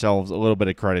give ourselves a little bit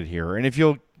of credit here. And if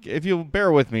you'll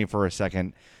bear with me for a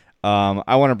second,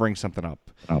 I want to bring something up.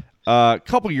 A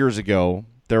couple years ago,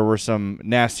 there were some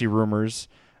nasty rumors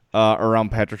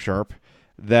around Patrick Sharp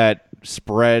that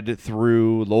spread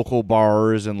through local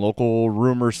bars and local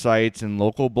rumor sites and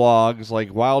local blogs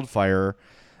like wildfire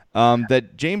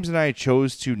that James and I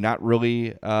chose to not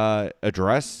really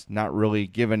address, not really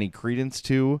give any credence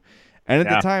to. And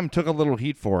at the time took a little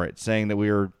heat for it, saying that we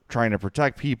were trying to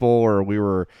protect people or we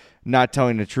were not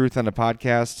telling the truth on the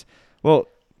podcast. Well,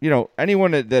 you know,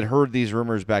 anyone that heard these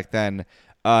rumors back then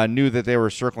knew that they were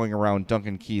circling around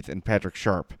Duncan Keith and Patrick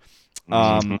Sharp.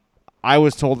 I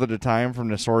was told at the time from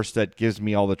the source that gives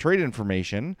me all the trade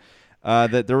information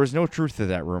that there was no truth to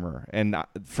that rumor. And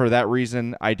for that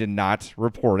reason, I did not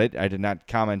report it. I did not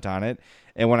comment on it.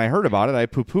 And when I heard about it, I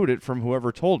poo-pooed it from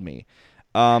whoever told me.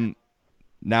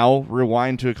 Now,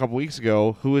 rewind to a couple weeks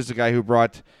ago, who is the guy who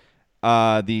brought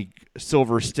the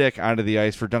silver stick onto the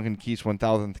ice for Duncan Keith's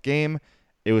 1,000th game?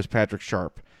 It was Patrick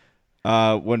Sharp.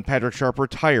 When Patrick Sharp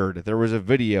retired, there was a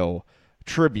video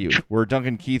tribute where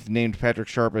Duncan Keith named Patrick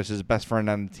Sharp as his best friend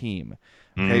on the team.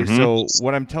 Okay, so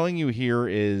what I'm telling you here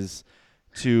is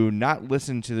to not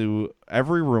listen to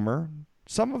every rumor.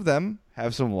 Some of them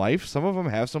have some life. Some of them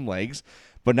have some legs.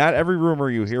 But not every rumor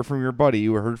you hear from your buddy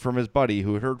who heard from his buddy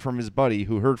who heard from his buddy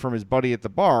who heard from his buddy at the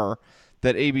bar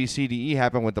that ABCDE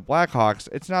happened with the Blackhawks,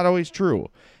 it's not always true.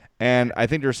 And I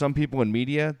think there's some people in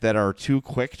media that are too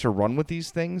quick to run with these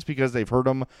things because they've heard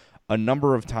them a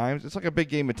number of times. It's like a big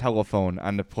game of telephone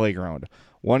on the playground.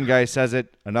 One guy says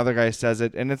it, another guy says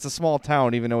it, and it's a small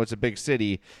town even though it's a big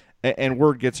city, and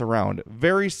word gets around.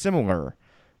 Very similar,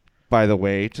 by the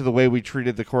way, to the way we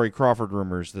treated the Corey Crawford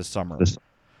rumors this summer.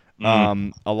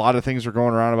 A lot of things are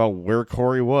going around about where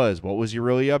Corey was. What was he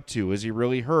really up to? Is he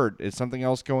really hurt? Is something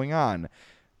else going on?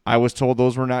 I was told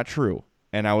those were not true.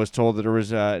 And I was told that there was,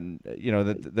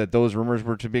 that those rumors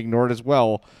were to be ignored as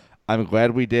well. I'm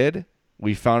glad we did.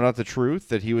 We found out the truth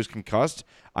that he was concussed.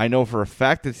 I know for a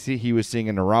fact that he was seeing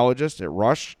a neurologist at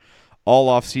Rush all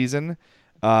off season.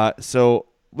 So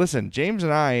listen, James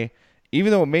and I,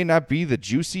 even though it may not be the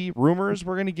juicy rumors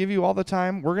we're going to give you all the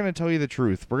time, we're going to tell you the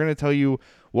truth. We're going to tell you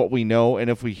what we know. And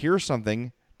if we hear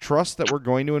something, trust that we're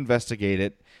going to investigate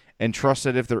it and trust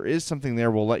that if there is something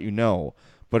there, we'll let you know.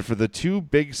 But for the two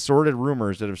big sordid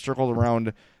rumors that have circled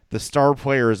around the star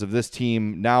players of this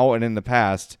team now and in the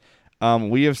past,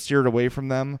 we have steered away from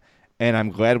them. And I'm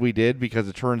glad we did because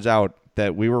it turns out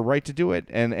that we were right to do it.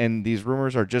 And these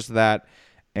rumors are just that.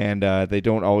 And they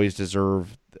don't always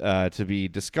deserve to be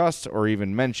discussed or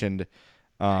even mentioned,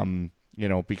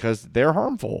 because they're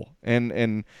harmful.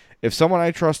 And if someone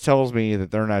I trust tells me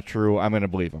that they're not true, I'm going to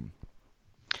believe them.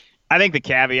 I think the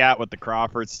caveat with the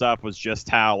Crawford stuff was just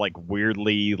how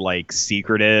weirdly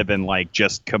secretive and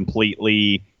just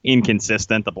completely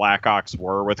inconsistent the Blackhawks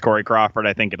were with Corey Crawford.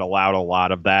 I think it allowed a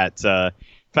lot of that to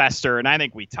fester, and I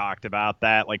think we talked about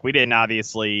that. We didn't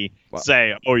obviously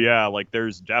say, oh yeah,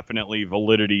 there's definitely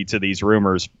validity to these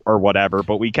rumors or whatever,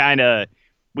 but we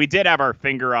did have our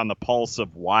finger on the pulse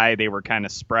of why they were kind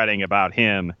of spreading about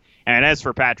him. And as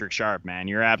for Patrick Sharp, man,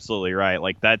 you're absolutely right.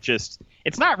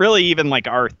 It's not really even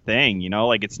our thing,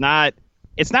 it's not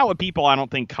what people, I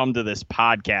don't think, come to this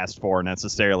podcast for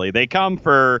necessarily. They come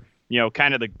for,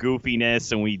 kind of the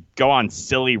goofiness, and we go on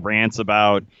silly rants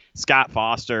about Scott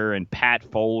Foster and Pat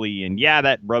Foley. And yeah,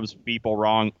 that rubs people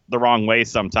the wrong way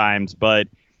sometimes. But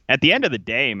at the end of the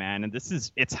day, man, and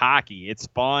it's hockey. It's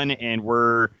fun. And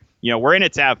we're we're in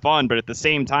it to have fun, but at the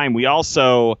same time, we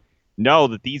also know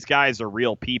that these guys are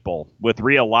real people with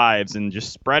real lives, and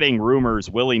just spreading rumors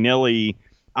willy-nilly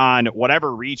on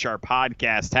whatever reach our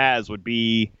podcast has would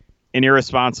be an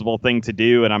irresponsible thing to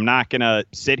do. And I'm not going to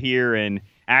sit here and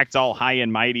act all high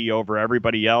and mighty over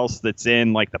everybody else that's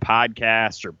in like the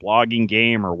podcast or blogging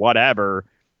game or whatever,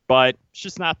 but it's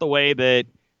just not the way that,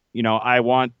 I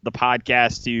want the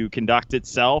podcast to conduct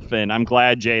itself. And I'm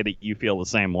glad, Jay, that you feel the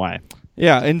same way.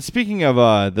 Yeah, and speaking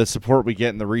of the support we get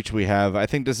and the reach we have, I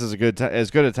think this is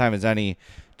as good a time as any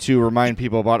to remind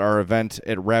people about our event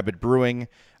at Rabid Brewing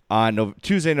on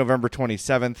Tuesday, November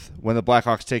 27th, when the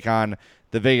Blackhawks take on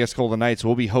the Vegas Golden Knights.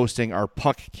 We'll be hosting our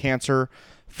Puck Cancer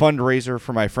fundraiser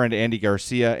for my friend Andy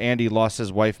Garcia. Andy lost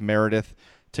his wife Meredith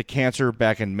to cancer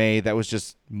back in May. That was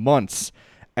just months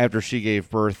after she gave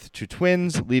birth to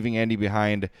twins, leaving Andy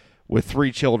behind with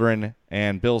 3 children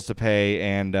and bills to pay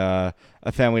and a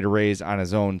family to raise on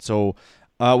his own. So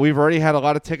we've already had a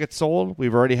lot of tickets sold.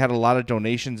 We've already had a lot of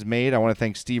donations made. I want to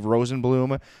thank Steve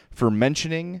Rosenblum for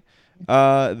mentioning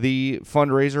the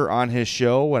fundraiser on his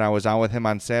show when I was on with him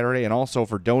on Saturday, and also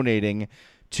for donating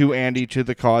to Andy, to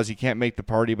the cause. He can't make the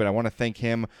party, but I want to thank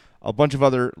him. A bunch of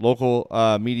other local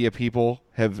media people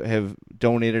have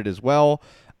donated as well.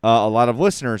 A lot of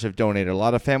listeners have donated. A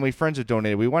lot of family friends have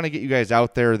donated. We want to get you guys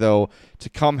out there, though, to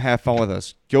come have fun with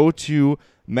us. Go to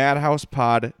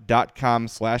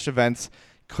madhousepod.com/events.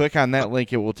 Click on that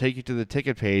link. It will take you to the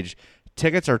ticket page.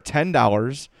 Tickets are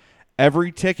 $10.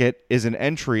 Every ticket is an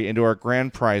entry into our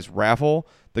grand prize raffle.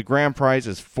 The grand prize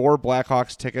is 4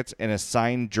 Blackhawks tickets and a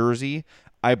signed jersey.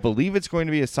 I believe it's going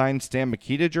to be a signed Stan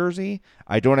Mikita jersey.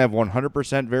 I don't have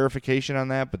 100% verification on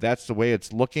that, but that's the way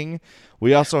it's looking.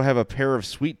 We also have a pair of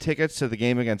sweet tickets to the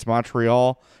game against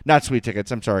Montreal. Not sweet tickets,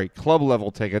 I'm sorry, club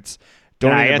level tickets.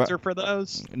 Can I answer for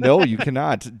those? No, you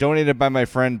cannot. Donated by my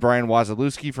friend Brian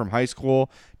Wazalewski from high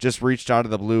school. Just reached out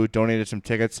of the blue, donated some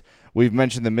tickets. We've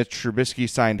mentioned the Mitch Trubisky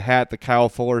signed hat, the Kyle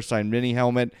Fuller signed mini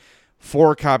helmet,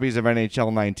 4 copies of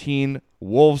NHL 19,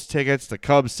 Wolves tickets, the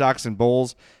Cubs, Sox, and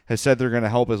Bulls has said they're going to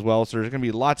help as well. So there's going to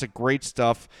be lots of great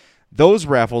stuff. Those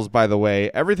raffles, by the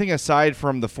way, everything aside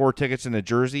from the 4 tickets and the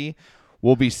jersey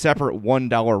will be separate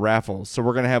 $1 raffles. So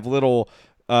we're going to have little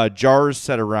jars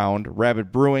set around.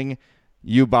 Rabid Brewing,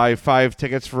 you buy 5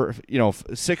 tickets for,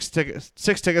 6 tickets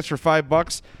for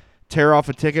 $5. Tear off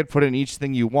a ticket, put in each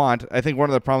thing you want. I think one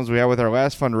of the problems we had with our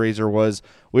last fundraiser was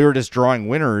we were just drawing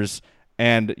winners.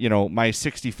 And, my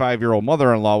 65-year-old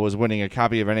mother-in-law was winning a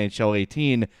copy of NHL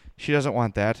 18. She doesn't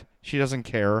want that. She doesn't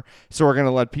care. So we're going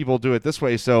to let people do it this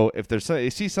way. So if they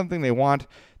see something they want,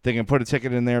 they can put a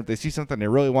ticket in there. If they see something they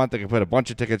really want, they can put a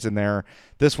bunch of tickets in there.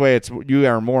 This way, you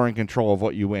are more in control of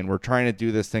what you win. We're trying to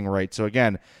do this thing right. So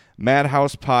again,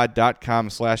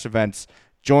 madhousepod.com/events.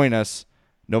 Join us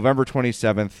November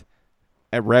 27th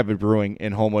at Rabid Brewing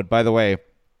in Homewood. By the way, a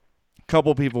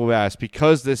couple people have asked,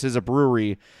 because this is a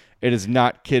brewery, it is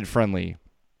not kid-friendly.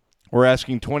 We're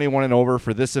asking 21 and over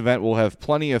for this event. We'll have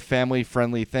plenty of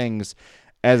family-friendly things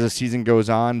as the season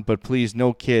goes on, but please,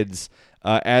 no kids,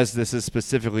 as this is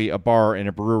specifically a bar and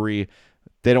a brewery.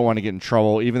 They don't want to get in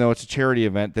trouble. Even though it's a charity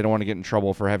event, they don't want to get in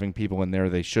trouble for having people in there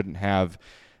they shouldn't have.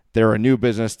 They're a new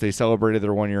business. They celebrated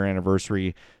their 1-year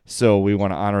anniversary, so we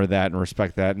want to honor that and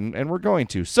respect that, and we're going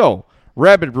to. So,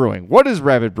 Rabid Brewing. What is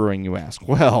Rabid Brewing, you ask?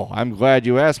 Well, I'm glad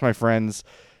you asked, my friends.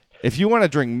 If you want to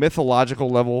drink mythological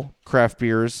level craft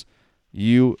beers,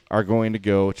 you are going to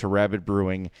go to Rabid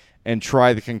Brewing and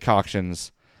try the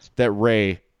concoctions that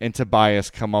Ray and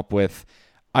Tobias come up with.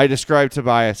 I describe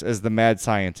Tobias as the mad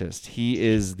scientist. He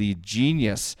is the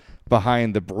genius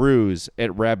behind the brews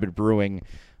at Rabid Brewing.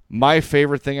 My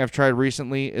favorite thing I've tried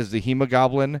recently is the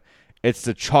Hemogoblin. It's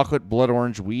the chocolate blood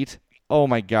orange wheat. Oh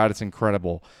my God, it's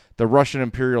incredible. The Russian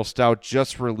Imperial Stout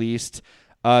just released.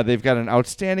 They've got an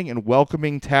outstanding and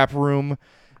welcoming tap room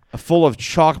full of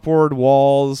chalkboard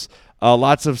walls,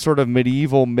 lots of sort of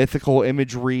medieval mythical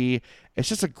imagery. It's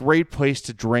just a great place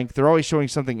to drink. They're always showing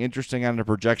something interesting on the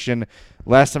projection.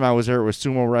 Last time I was there, it was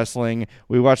sumo wrestling.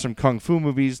 We watched some kung fu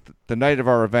movies. The night of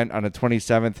our event on the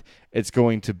 27th, it's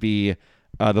going to be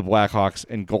the Blackhawks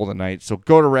and Golden Knights. So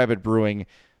go to Rabid Brewing.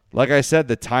 Like I said,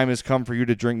 the time has come for you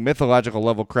to drink mythological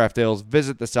level craft ales.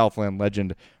 Visit the Southland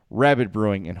legend, Rabid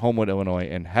Brewing in Homewood, Illinois,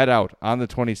 and head out on the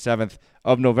 27th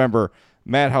of November.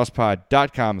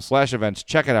 madhousepod.com/events.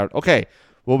 Check it out. Okay,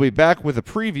 we'll be back with a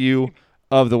preview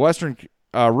of the Western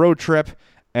road trip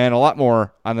and a lot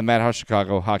more on the Madhouse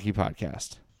Chicago Hockey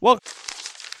Podcast. Well,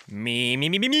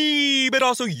 me, but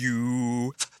also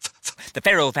you. The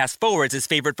Pharaoh fast forwards his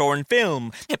favorite foreign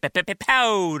film,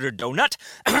 Powder Donut.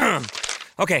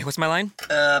 Okay, what's my line?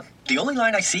 The only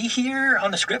line I see here on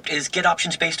the script is get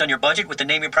options based on your budget with the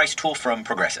Name Your Price tool from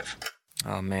Progressive.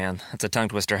 Oh man, that's a tongue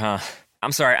twister, huh?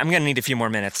 I'm sorry, I'm gonna need a few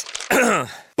more minutes.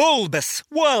 Bulbous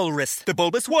Walrus, the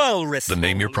Bulbous Walrus. The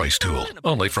Name Your Price tool,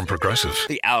 only from Progressive.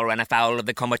 The owl ran afoul of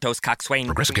the comatose coxswain.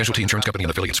 Progressive Casualty Insurance Company and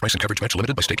affiliates. Price and coverage match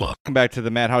limited by state law. Welcome back to the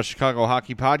Madhouse Chicago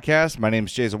Hockey Podcast. My name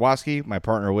is Jay Zawoski. My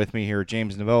partner with me here,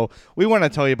 James Naveau. We want to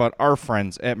tell you about our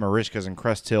friends at Merichka's in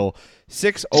Crest Hill,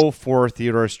 604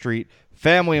 Theodore Street.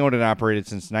 Family owned and operated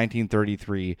since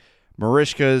 1933.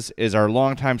 Merichka's is our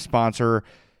longtime sponsor,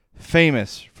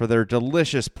 famous for their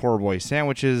delicious poor boy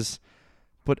sandwiches,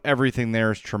 but everything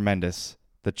there is tremendous.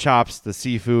 The chops, the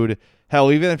seafood,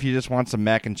 hell, even if you just want some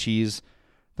mac and cheese,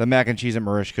 the mac and cheese at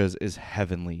Merichka's is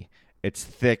heavenly. It's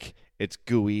thick, it's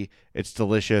gooey, it's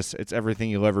delicious, it's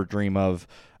everything you'll ever dream of.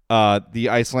 The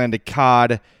Icelandic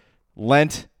cod,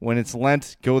 Lent, when it's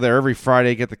Lent, go there every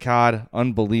Friday, get the cod,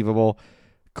 unbelievable.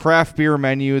 Craft beer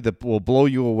menu that will blow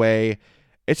you away.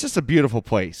 It's just a beautiful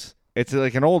place. It's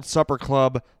like an old supper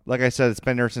club. Like I said, it's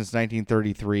been there since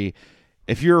 1933.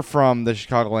 If you're from the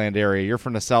Chicagoland area, you're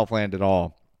from the Southland at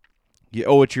all, you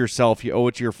owe it to yourself, you owe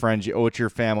it to your friends, you owe it to your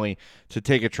family to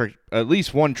take a trip, at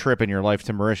least one trip in your life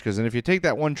to Merichka's. And if you take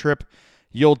that one trip,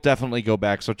 you'll definitely go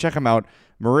back. So check them out,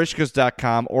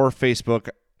 Merichkas.com or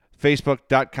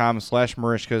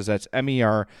Facebook.com/Merichkas. That's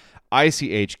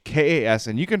MERICHKAS.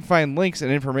 And you can find links and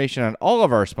information on all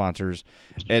of our sponsors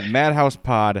at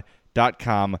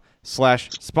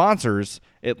madhousepod.com/sponsors.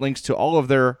 It links to all of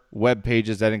their web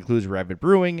pages. That includes Rabid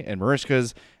Brewing and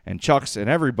Merichka's and Chuck's and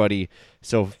everybody.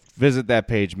 So visit that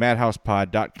page,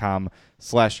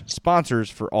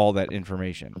 madhousepod.com/sponsors for all that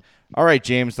information. All right,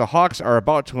 James, the Hawks are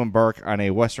about to embark on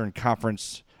a West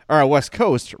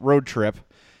Coast road trip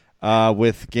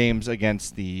with games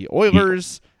against the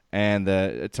Oilers and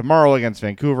tomorrow against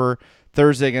Vancouver,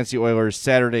 Thursday against the Oilers,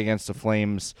 Saturday against the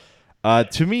Flames.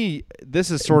 To me, this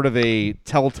is sort of a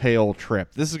telltale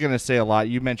trip. This is going to say a lot.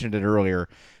 You mentioned it earlier.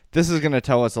 This is going to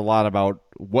tell us a lot about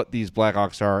what these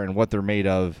Blackhawks are and what they're made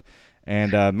of.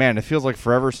 And, man, it feels like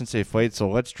forever since they played, so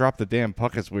let's drop the damn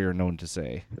puck, as we are known to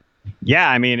say. Yeah,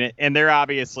 I mean, and they're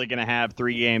obviously going to have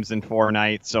 3 games in 4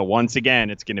 nights. So once again,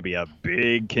 it's going to be a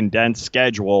big condensed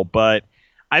schedule. But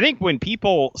I think when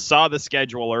people saw the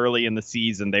schedule early in the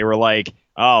season, they were like,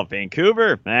 oh,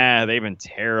 Vancouver? They've been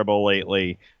terrible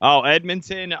lately. Oh,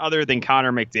 Edmonton, other than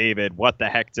Connor McDavid, what the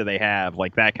heck do they have?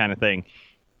 Like that kind of thing.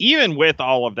 Even with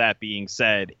all of that being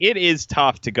said, it is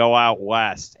tough to go out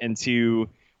west and to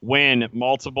win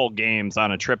multiple games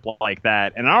on a trip like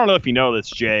that. And I don't know if you know this,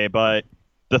 Jay, but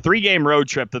the 3-game road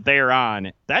trip that they are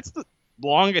on, that's the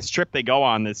longest trip they go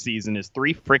on this season is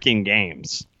 3 freaking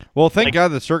games. Well, thank God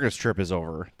the circus trip is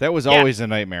over. That was always a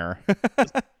nightmare.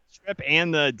 Trip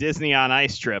and the Disney on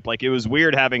Ice trip. Like, it was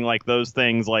weird having like those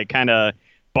things like kind of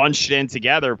bunched in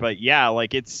together. But yeah,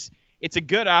 like it's a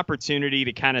good opportunity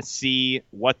to kind of see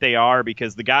what they are,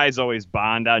 because the guys always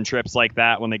bond on trips like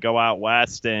that when they go out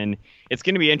west. And it's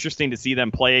going to be interesting to see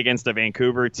them play against a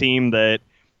Vancouver team that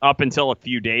up until a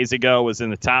few days ago was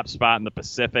in the top spot in the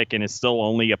Pacific and is still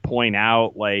only a point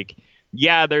out. Like,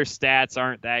 yeah, their stats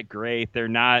aren't that great. They're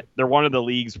one of the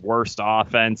league's worst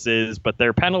offenses, but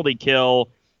their penalty kill,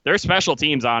 their special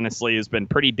teams, honestly, has been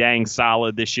pretty dang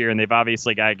solid this year. And they've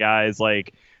obviously got guys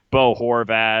like Bo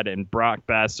Horvat and Brock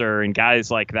Besser and guys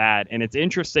like that. And it's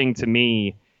interesting to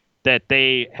me that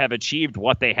they have achieved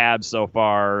what they have so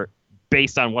far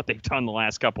based on what they've done the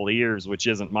last couple of years, which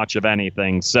isn't much of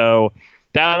anything. So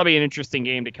that'll be an interesting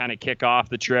game to kind of kick off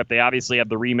the trip. They obviously have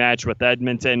the rematch with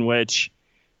Edmonton, which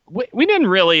we didn't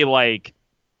really like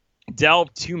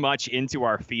delve too much into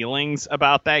our feelings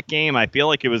about that game. I feel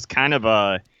like it was kind of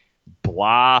a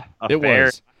blah affair. It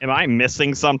was. Am I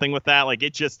missing something with that? Like,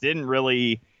 it just didn't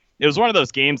really. It was one of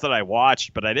those games that I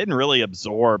watched, but I didn't really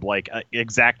absorb like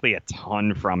exactly a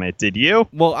ton from it. Did you?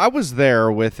 Well, I was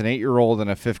there with an 8-year-old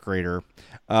and a 5th grader,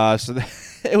 so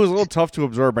it was a little tough to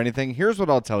absorb anything. Here's what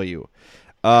I'll tell you.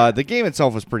 The game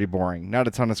itself was pretty boring. Not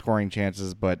a ton of scoring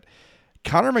chances, but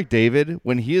Connor McDavid,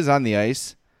 when he is on the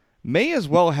ice, may as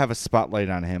well have a spotlight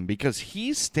on him because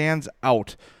he stands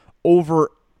out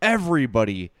over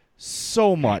everybody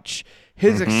so much.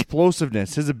 His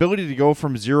explosiveness, his ability to go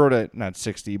from 0 to, not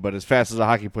 60, but as fast as a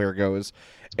hockey player goes,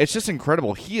 it's just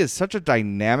incredible. He is such a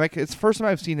dynamic. It's the first time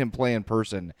I've seen him play in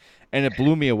person, and it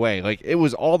blew me away. Like, it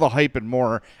was all the hype and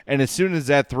more, and as soon as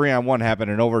that 3-on-1 happened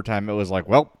in overtime, it was like,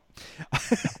 well,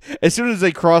 as soon as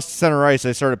they crossed center ice,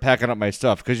 I started packing up my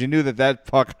stuff because you knew that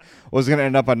puck was going to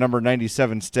end up on number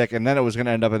 97 stick, and then it was going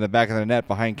to end up in the back of the net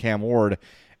behind Cam Ward.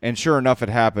 And sure enough, it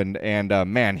happened. And,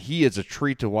 man, he is a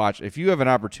treat to watch. If you have an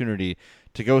opportunity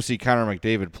to go see Connor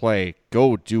McDavid play,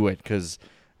 go do it, because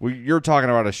you're talking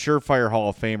about a surefire Hall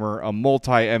of Famer, a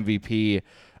multi-MVP.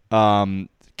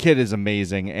 Kid is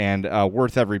amazing and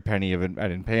worth every penny of it. I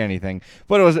didn't pay anything,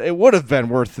 but it would have been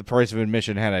worth the price of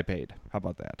admission had I paid. How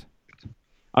about that?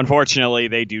 Unfortunately,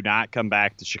 they do not come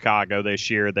back to Chicago this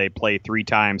year. They play 3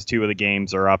 times. 2 of the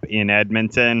games are up in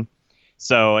Edmonton.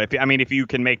 So, if you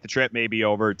can make the trip maybe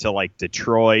over to like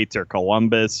Detroit or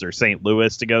Columbus or St.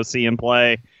 Louis to go see him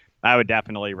play, I would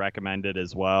definitely recommend it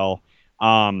as well.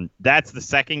 That's the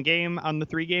second game on the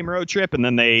 3-game road trip, and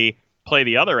then they play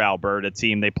the other Alberta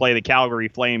team. They play the Calgary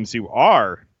Flames, who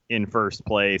are in first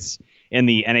place in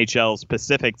the NHL's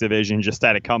Pacific Division, just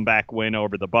had a comeback win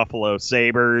over the Buffalo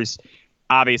Sabres.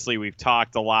 Obviously, we've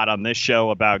talked a lot on this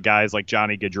show about guys like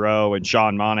Johnny Gaudreau and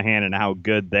Sean Monahan and how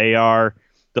good they are.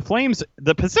 The Flames,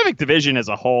 the Pacific Division as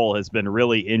a whole has been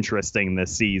really interesting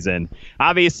this season.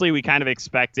 Obviously, we kind of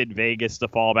expected Vegas to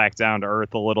fall back down to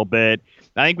earth a little bit.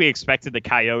 I think we expected the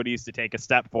Coyotes to take a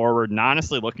step forward. And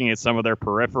honestly, looking at some of their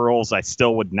peripherals, I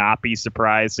still would not be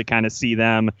surprised to kind of see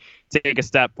them take a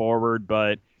step forward.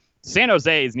 But San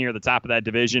Jose is near the top of that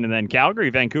division, and then Calgary,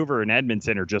 Vancouver, and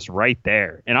Edmonton are just right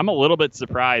there. And I'm a little bit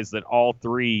surprised that all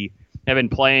 3 have been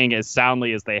playing as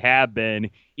soundly as they have been,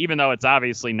 even though it's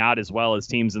obviously not as well as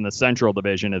teams in the Central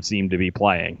Division have seemed to be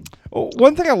playing.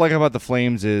 One thing I like about the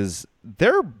Flames is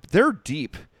they're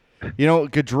deep.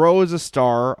 Gaudreau is a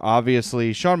star,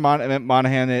 obviously. Sean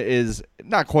Monahan is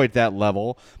not quite that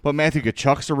level, but Matthew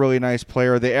Tkachuk's a really nice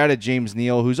player. They added James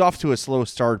Neal, who's off to a slow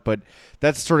start, but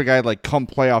that's the sort of guy like come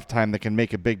playoff time that can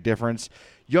make a big difference.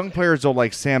 Young players, though,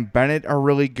 like Sam Bennett are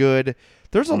really good.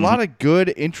 There's a lot of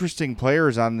good, interesting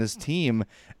players on this team.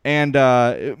 And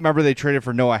remember, they traded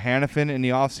for Noah Hannafin in the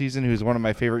offseason, who's one of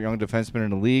my favorite young defensemen in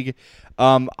the league.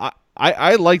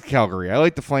 I like Calgary. I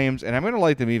like the Flames, and I'm going to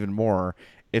like them even more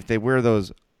if they wear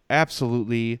those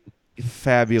absolutely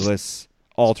fabulous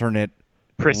alternate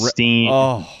pristine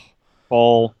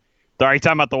full. You're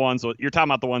talking about the ones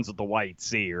with the white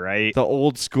C, right? The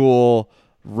old school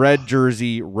red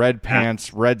jersey, red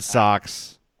pants, red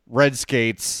socks, red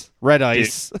skates, red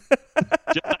ice.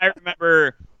 I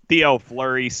remember Theo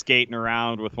Fleury skating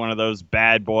around with one of those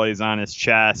bad boys on his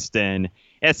chest, and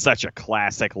it's such a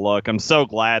classic look. I'm so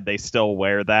glad they still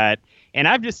wear that. And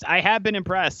I have been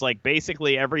impressed. Like,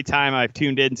 basically every time I've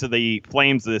tuned into the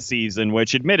Flames this season,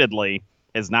 which admittedly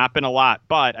has not been a lot,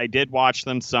 but I did watch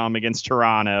them some against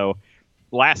Toronto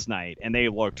last night, and they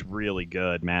looked really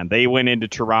good, man. They went into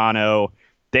Toronto.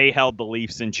 They held the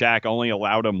Leafs in check, only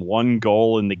allowed them 1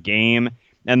 goal in the game.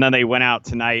 And then they went out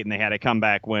tonight and they had a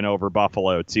comeback win over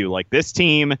Buffalo, too. Like, this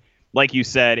team, like you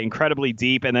said, incredibly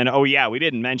deep. And then, we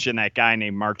didn't mention that guy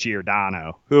named Mark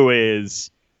Giordano, who is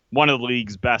one of the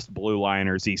league's best blue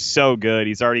liners. He's so good.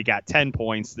 He's already got 10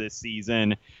 points this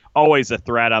season. Always a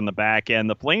threat on the back end.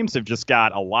 The Flames have just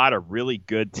got a lot of really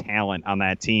good talent on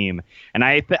that team. And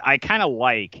I kind of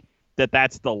like that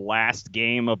that's the last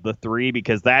game of the 3,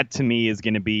 because that to me is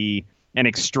going to be an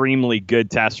extremely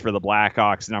good test for the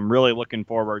Blackhawks. And I'm really looking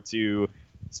forward to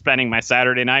spending my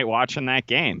Saturday night watching that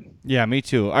game. Yeah, me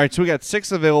too. All right, so we got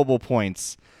 6 available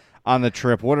points on the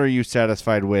trip. What are you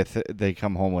satisfied with they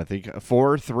come home with?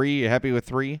 4, 3? You happy with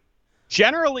 3?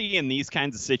 Generally, in these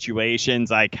kinds of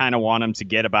situations, I kind of want them to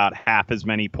get about half as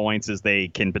many points as they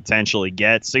can potentially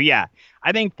get. So, yeah,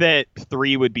 I think that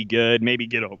 3 would be good. Maybe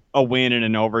get a win and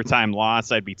an overtime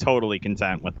loss. I'd be totally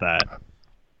content with that.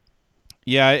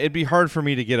 Yeah, it'd be hard for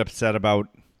me to get upset about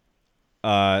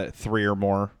 3 or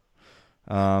more.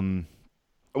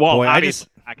 Obviously,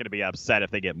 I'm not going to be upset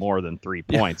if they get more than 3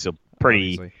 points. Yeah.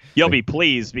 You'll be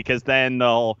pleased, because then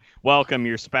they'll welcome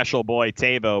your special boy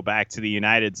Tavo back to the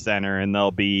United Center, and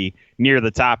they'll be near the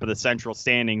top of the Central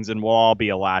standings, and we'll all be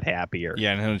a lot happier.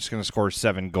 Yeah, and he's going to score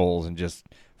 7 goals and just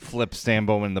flip Stan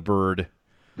Bowman the bird.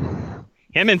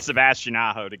 Him and Sebastian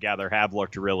Aho together have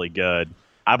looked really good.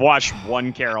 I've watched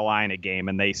one Carolina game,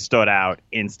 and they stood out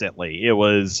instantly. It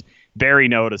was very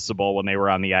noticeable when they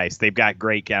were on the ice. They've got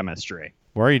great chemistry.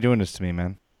 Why are you doing this to me,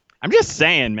 man? I'm just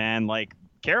saying, man, like,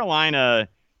 Carolina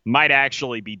might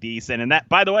actually be decent. And that,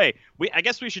 by the way, I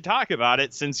guess we should talk about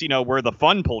it, since, we're the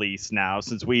fun police now,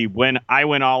 since I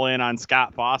went all in on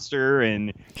Scott Foster,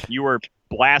 and you were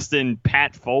blasting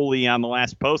Pat Foley on the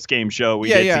last post-game show we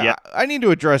did together. I need to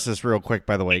address this real quick,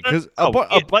 by the way, because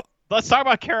let's talk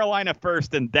about Carolina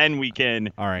first, and then we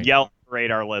can yell and berate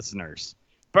our listeners.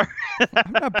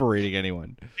 I'm not berating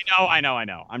anyone. I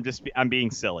know. I'm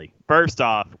being silly. First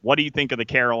off, what do you think of the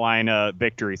Carolina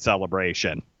victory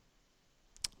celebration?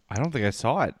 I don't think I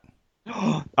saw it.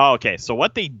 Okay, so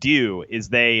what they do is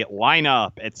they line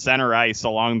up at center ice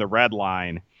along the red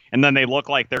line, and then they look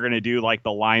like they're going to do like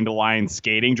the line-to-line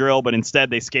skating drill, but instead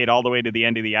they skate all the way to the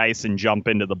end of the ice and jump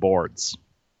into the boards.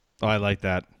 Oh, I like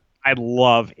that. I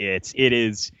love it. It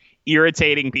is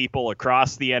irritating people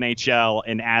across the NHL,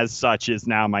 and as such is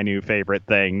now my new favorite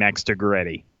thing next to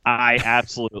gritty. I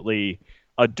absolutely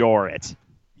adore it.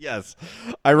 Yes.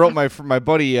 I wrote my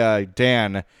buddy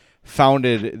Dan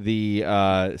founded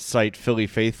the site Philly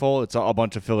Faithful. It's a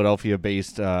bunch of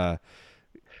Philadelphia-based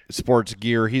sports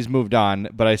gear. He's moved on,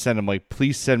 but I sent him like,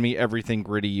 please send me everything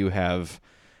gritty you have.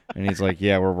 And he's like,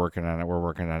 yeah, we're working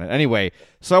on it. Anyway,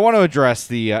 so I want to address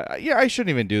the, I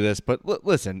shouldn't even do this, but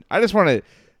listen, I just want to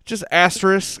just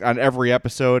asterisk on every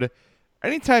episode.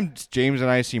 Anytime James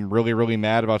and I seem really, really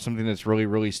mad about something that's really,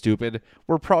 really stupid,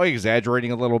 we're probably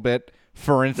exaggerating a little bit.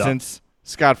 For instance,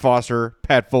 Scott Foster,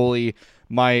 Pat Foley,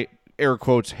 my air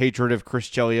quotes hatred of Chris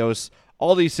Chelios,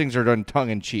 all these things are done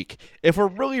tongue-in-cheek. If we're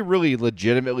really, really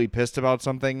legitimately pissed about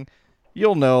something,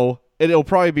 you'll know. It'll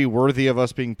probably be worthy of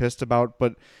us being pissed about,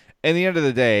 but at the end of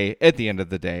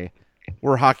the day,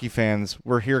 we're hockey fans.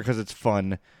 We're here because it's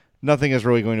fun. Nothing is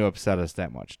really going to upset us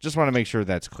that much. Just want to make sure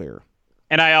that's clear.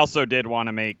 And I also did want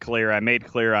to make clear, I made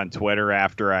clear on Twitter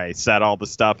after I said all the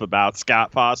stuff about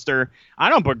Scott Foster, I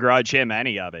don't begrudge him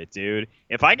any of it, dude.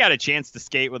 If I got a chance to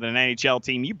skate with an NHL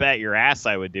team, you bet your ass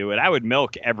I would do it. I would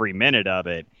milk every minute of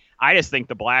it. I just think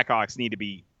the Blackhawks need to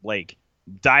be, like,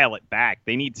 dial it back.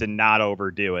 They need to not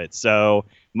overdo it. So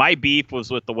my beef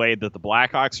was with the way that the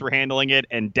Blackhawks were handling it,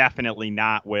 and definitely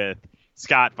not with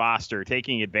Scott Foster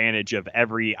taking advantage of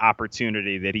every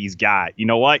opportunity that he's got. You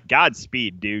know what?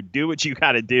 Godspeed, dude. Do what you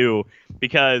got to do,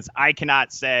 because I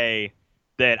cannot say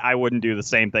that I wouldn't do the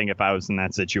same thing if I was in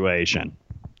that situation.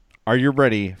 Are you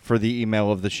ready for the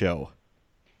email of the show?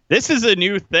 This is a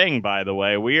new thing, by the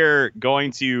way. We are going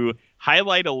to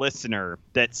highlight a listener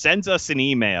that sends us an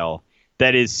email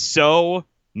that is so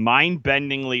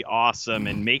mind-bendingly awesome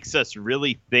and makes us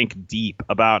really think deep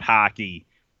about hockey.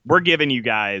 We're giving you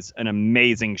guys an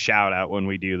amazing shout out when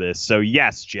we do this. So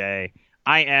yes, Jay,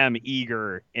 I am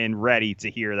eager and ready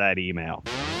to hear that email.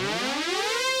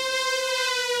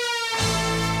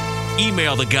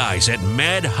 Email the guys at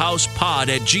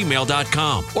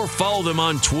madhousepod@gmail.com or follow them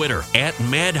on Twitter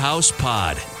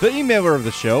 @madhousepod. The emailer of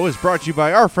the show is brought to you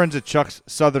by our friends at Chuck's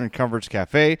Southern Comforts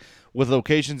Cafe with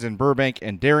locations in Burbank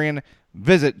and Darien.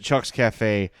 Visit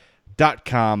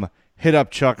chuckscafe.com. Hit up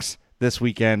Chuck's this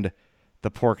weekend. The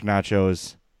pork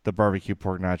nachos, the barbecue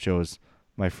pork nachos,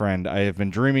 my friend. I have been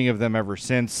dreaming of them ever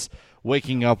since,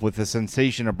 waking up with the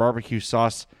sensation of barbecue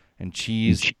sauce and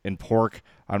cheese and pork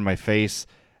on my face,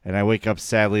 and I wake up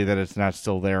sadly that it's not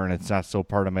still there and it's not still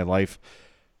part of my life.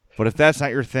 But if that's not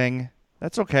your thing,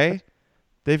 that's okay.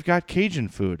 They've got Cajun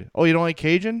food. Oh, you don't like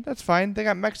Cajun? That's fine. They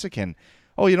got Mexican.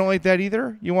 Oh, you don't like that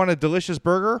either? You want a delicious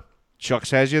burger?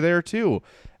 Chuck's has you there too.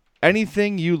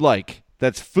 Anything you like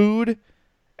that's food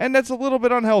and that's a little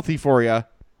bit unhealthy for you,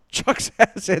 Chuck's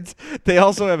has it. They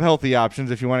also have healthy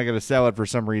options if you want to get a salad for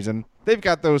some reason. They've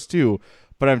got those too.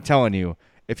 But I'm telling you,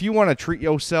 if you want to treat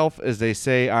yourself, as they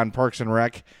say on Parks and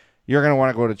Rec, you're going to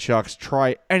want to go to Chuck's.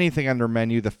 Try anything on their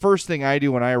menu. The first thing I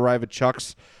do when I arrive at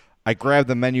Chuck's, I grab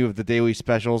the menu of the daily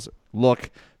specials, look,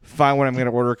 find what I'm going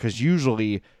to order, because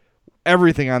usually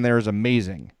everything on there is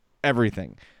amazing.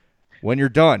 Everything. When you're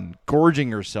done gorging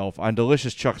yourself on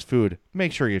delicious Chuck's food,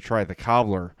 make sure you try the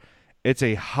cobbler. It's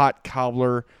a hot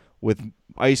cobbler with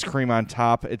ice cream on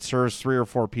top. It serves 3 or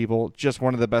 4 people. Just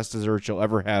one of the best desserts you'll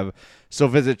ever have. So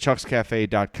visit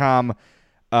chuckscafe.com.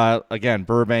 Again,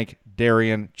 Burbank,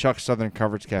 Darien, Chuck's Southern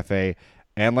Comforts Cafe.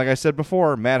 And like I said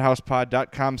before,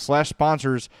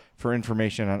 madhousepod.com/sponsors for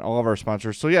information on all of our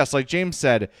sponsors. So yes, like James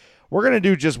said, we're going to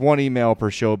do just one email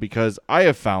per show because I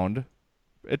have found...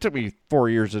 It took me 4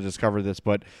 years to discover this,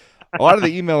 but a lot of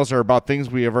the emails are about things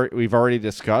we've already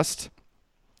discussed,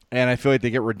 and I feel like they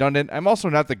get redundant. I'm also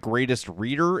not the greatest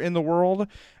reader in the world.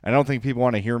 I don't think people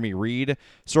want to hear me read,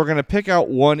 so we're going to pick out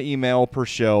one email per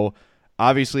show.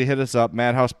 Obviously, hit us up,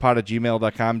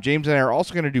 madhousepod@gmail.com. James and I are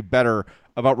also going to do better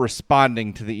about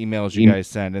responding to the emails you guys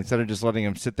send instead of just letting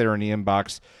them sit there in the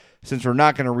inbox. Since we're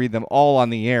not going to read them all on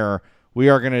the air, we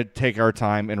are going to take our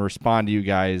time and respond to you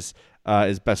guys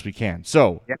as best we can.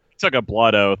 So I took a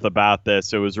blood oath about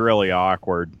this. It was really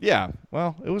awkward. Yeah,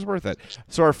 well, it was worth it.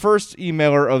 So our first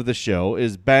emailer of the show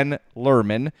is Ben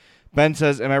Lerman. Ben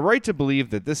says, am I right to believe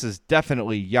that this is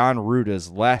definitely Jan Ruda's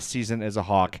last season as a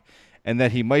Hawk and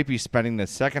that he might be spending the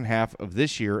second half of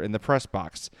this year in the press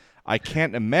box? I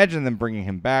can't imagine them bringing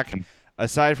him back.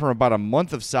 Aside from about a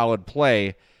month of solid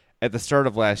play, At the start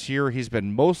of last year, he's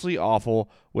been mostly awful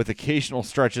with occasional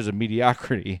stretches of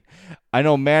mediocrity. I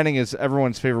know Manning is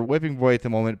everyone's favorite whipping boy at the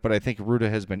moment, but I think Ruda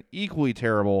has been equally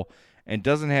terrible and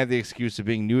doesn't have the excuse of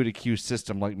being new to Q's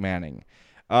system like Manning.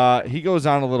 He goes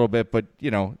on a little bit, but,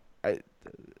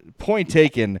 point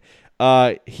taken,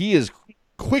 he is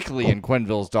quickly in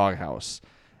Quenneville's doghouse.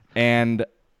 And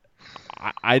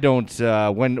I don't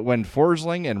when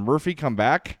Forsling and Murphy come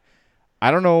back,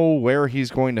 I don't know where he's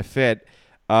going to fit.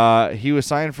 He was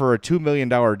signed for a $2 million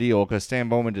deal because Stan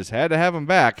Bowman just had to have him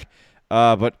back.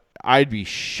 But I'd be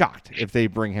shocked if they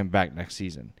bring him back next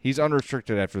season. He's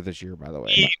unrestricted after this year, by the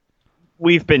way.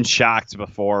 We've been shocked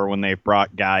before when they've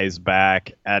brought guys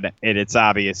back, and it's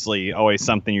obviously always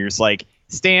something you're just like,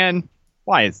 Stan,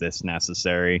 why is this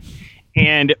necessary?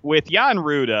 And with Jan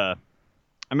Ruda,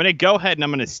 I'm going to go ahead and I'm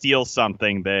going to steal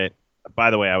something that,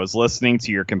 by the way, I was listening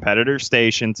to your competitor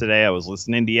station today. I was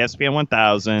listening to ESPN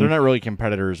 1000. They're not really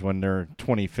competitors when they're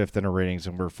 25th in the ratings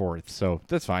and we're 4th, so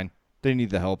that's fine. They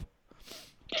need the help.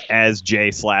 As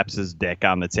Jay slaps his dick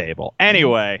on the table.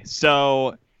 Anyway,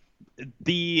 so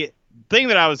the thing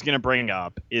that I was going to bring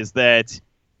up is that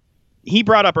he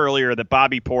brought up earlier that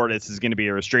Bobby Portis is going to be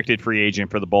a restricted free agent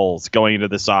for the Bulls going into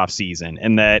this offseason,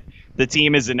 and that the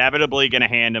team is inevitably going to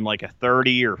hand him like a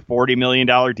 $30 or $40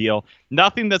 million deal.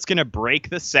 Nothing that's going to break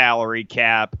the salary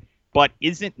cap, but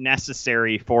isn't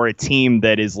necessary for a team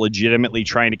that is legitimately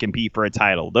trying to compete for a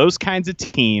title. Those kinds of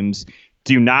teams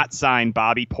do not sign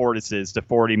Bobby Portis's to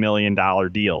 $40 million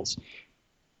deals.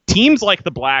 Teams like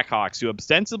the Blackhawks, who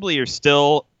ostensibly are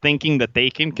still thinking that they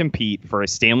can compete for a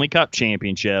Stanley Cup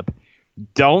championship,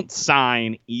 don't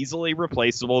sign easily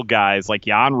replaceable guys like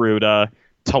Jan Ruda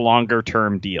to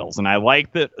longer-term deals. And I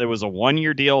like that it was a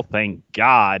one-year deal, thank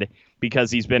God,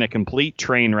 because he's been a complete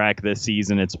train wreck this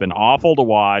season. It's been awful to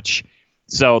watch.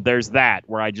 So there's that,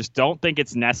 where I just don't think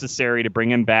it's necessary to bring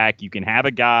him back. You can have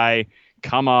a guy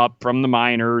come up from the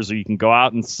minors, or you can go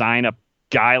out and sign a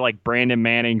guy like Brandon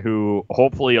Manning, who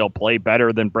hopefully will play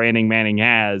better than Brandon Manning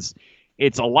has.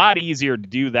 It's a lot easier to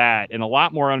do that and a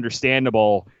lot more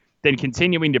understandable than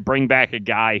continuing to bring back a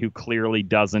guy who clearly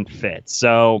doesn't fit.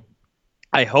 So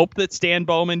I hope that Stan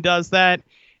Bowman does that.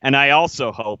 And I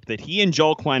also hope that he and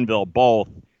Joel Quenneville both,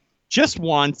 just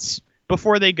once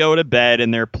before they go to bed in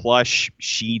their plush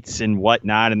sheets and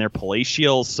whatnot in their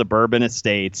palatial suburban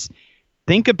estates,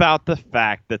 think about the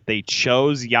fact that they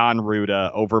chose Jan Ruda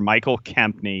over Michael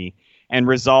Kempny and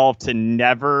resolved to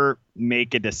never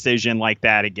make a decision like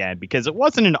that again, because it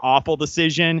wasn't an awful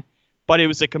decision, but it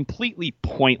was a completely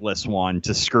pointless one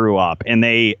to screw up, and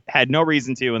they had no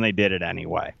reason to, and they did it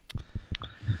anyway.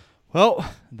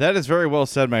 Well, that is very well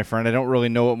said, my friend. I don't really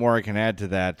know what more I can add to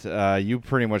that. You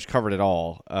pretty much covered it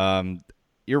all.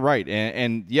 You're right,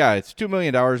 and yeah, it's $2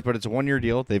 million, but it's a one-year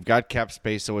deal. They've got cap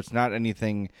space, so it's not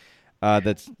anything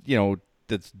that's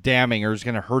damning or is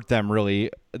going to hurt them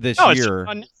really this year.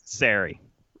 It's unnecessary.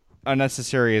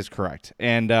 Unnecessary is correct.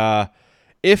 And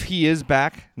if he is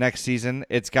back next season,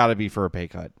 it's got to be for a pay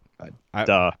cut.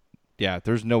 Duh. Yeah,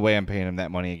 there's no way I'm paying him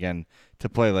that money again to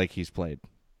play like he's played.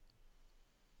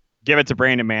 Give it to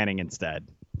Brandon Manning instead.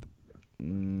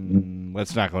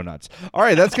 Let's not go nuts. All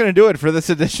right, that's going to do it for this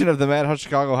edition of the Madhouse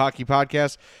Chicago Hockey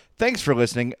Podcast. Thanks for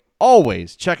listening.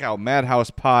 Always check out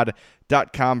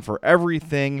madhousepod.com for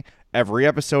everything. Every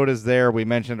episode is there. We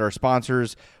mentioned our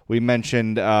sponsors. We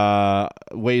mentioned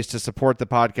ways to support the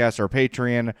podcast, our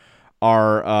Patreon,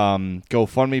 our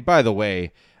GoFundMe. By the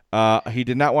way, he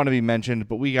did not want to be mentioned,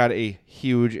 but we got a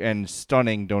huge and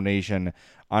stunning donation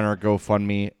on our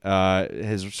GoFundMe.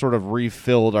 Has sort of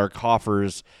refilled our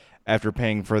coffers after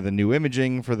paying for the new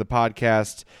imaging for the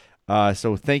podcast.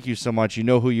 So thank you so much. You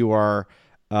know who you are.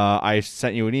 I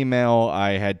sent you an email.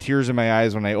 I had tears in my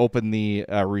eyes when I opened the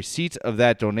receipt of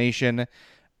that donation.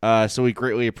 So we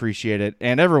greatly appreciate it.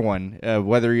 And everyone,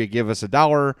 whether you give us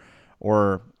 $1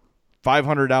 or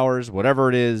 $500, whatever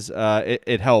it is,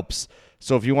 it helps.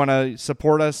 So if you want to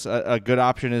support us, a good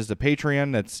option is the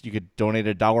Patreon. You could donate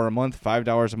 $1 a month,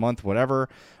 $5 a month, whatever.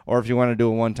 Or if you want to do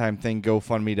a one-time thing,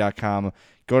 GoFundMe.com.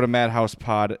 Go to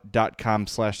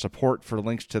madhousepod.com/support for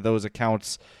links to those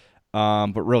accounts.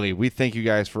 But really, we thank you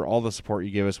guys for all the support you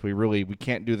give us. We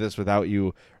can't do this without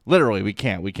you. Literally, we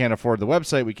can't. We can't afford the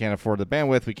website. We can't afford the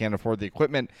bandwidth. We can't afford the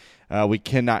equipment. We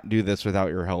cannot do this without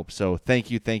your help. So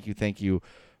thank you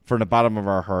from the bottom of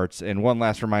our hearts. And one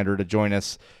last reminder to join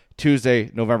us Tuesday,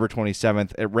 November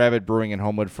 27th at Rabid Brewing in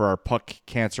Homewood for our Puck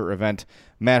Cancer event.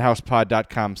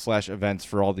 madhousepod.com/events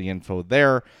for all the info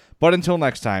there. But until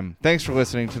next time, thanks for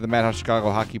listening to the Madhouse Chicago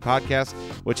Hockey Podcast,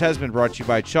 which has been brought to you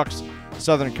by Chuck's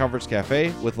Southern Comforts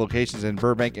Cafe with locations in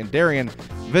Burbank and Darien.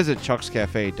 Visit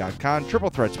chuckscafe.com. Triple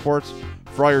Threat Sports,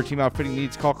 For all your team outfitting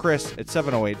needs, call Chris at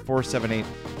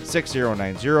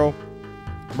 708-478-6090.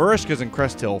 Marishka's in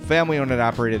Crest Hill, family owned and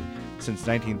operated since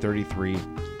 1933.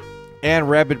 And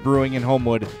Rabbit Brewing in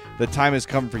Homewood. The time has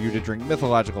come for you to drink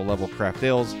mythological level craft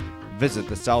ales. Visit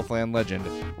the Southland legend,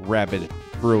 Rabbit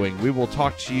Brewing. We will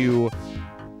talk to you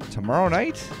tomorrow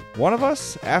night, one of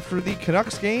us, after the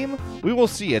Canucks game. We will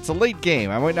see. It's a late game.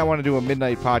 I might not want to do a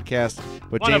midnight podcast,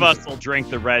 but one of us will drink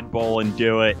the Red Bull and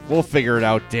do it. We'll figure it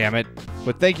out, damn it.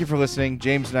 But thank you for listening.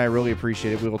 James and I really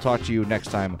appreciate it. We will talk to you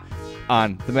next time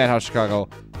on the Madhouse Chicago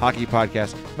Hockey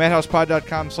Podcast.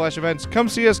 MadhousePod.com/events. Come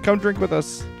see us. Come drink with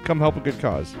us. Come help a good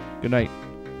cause. Good night.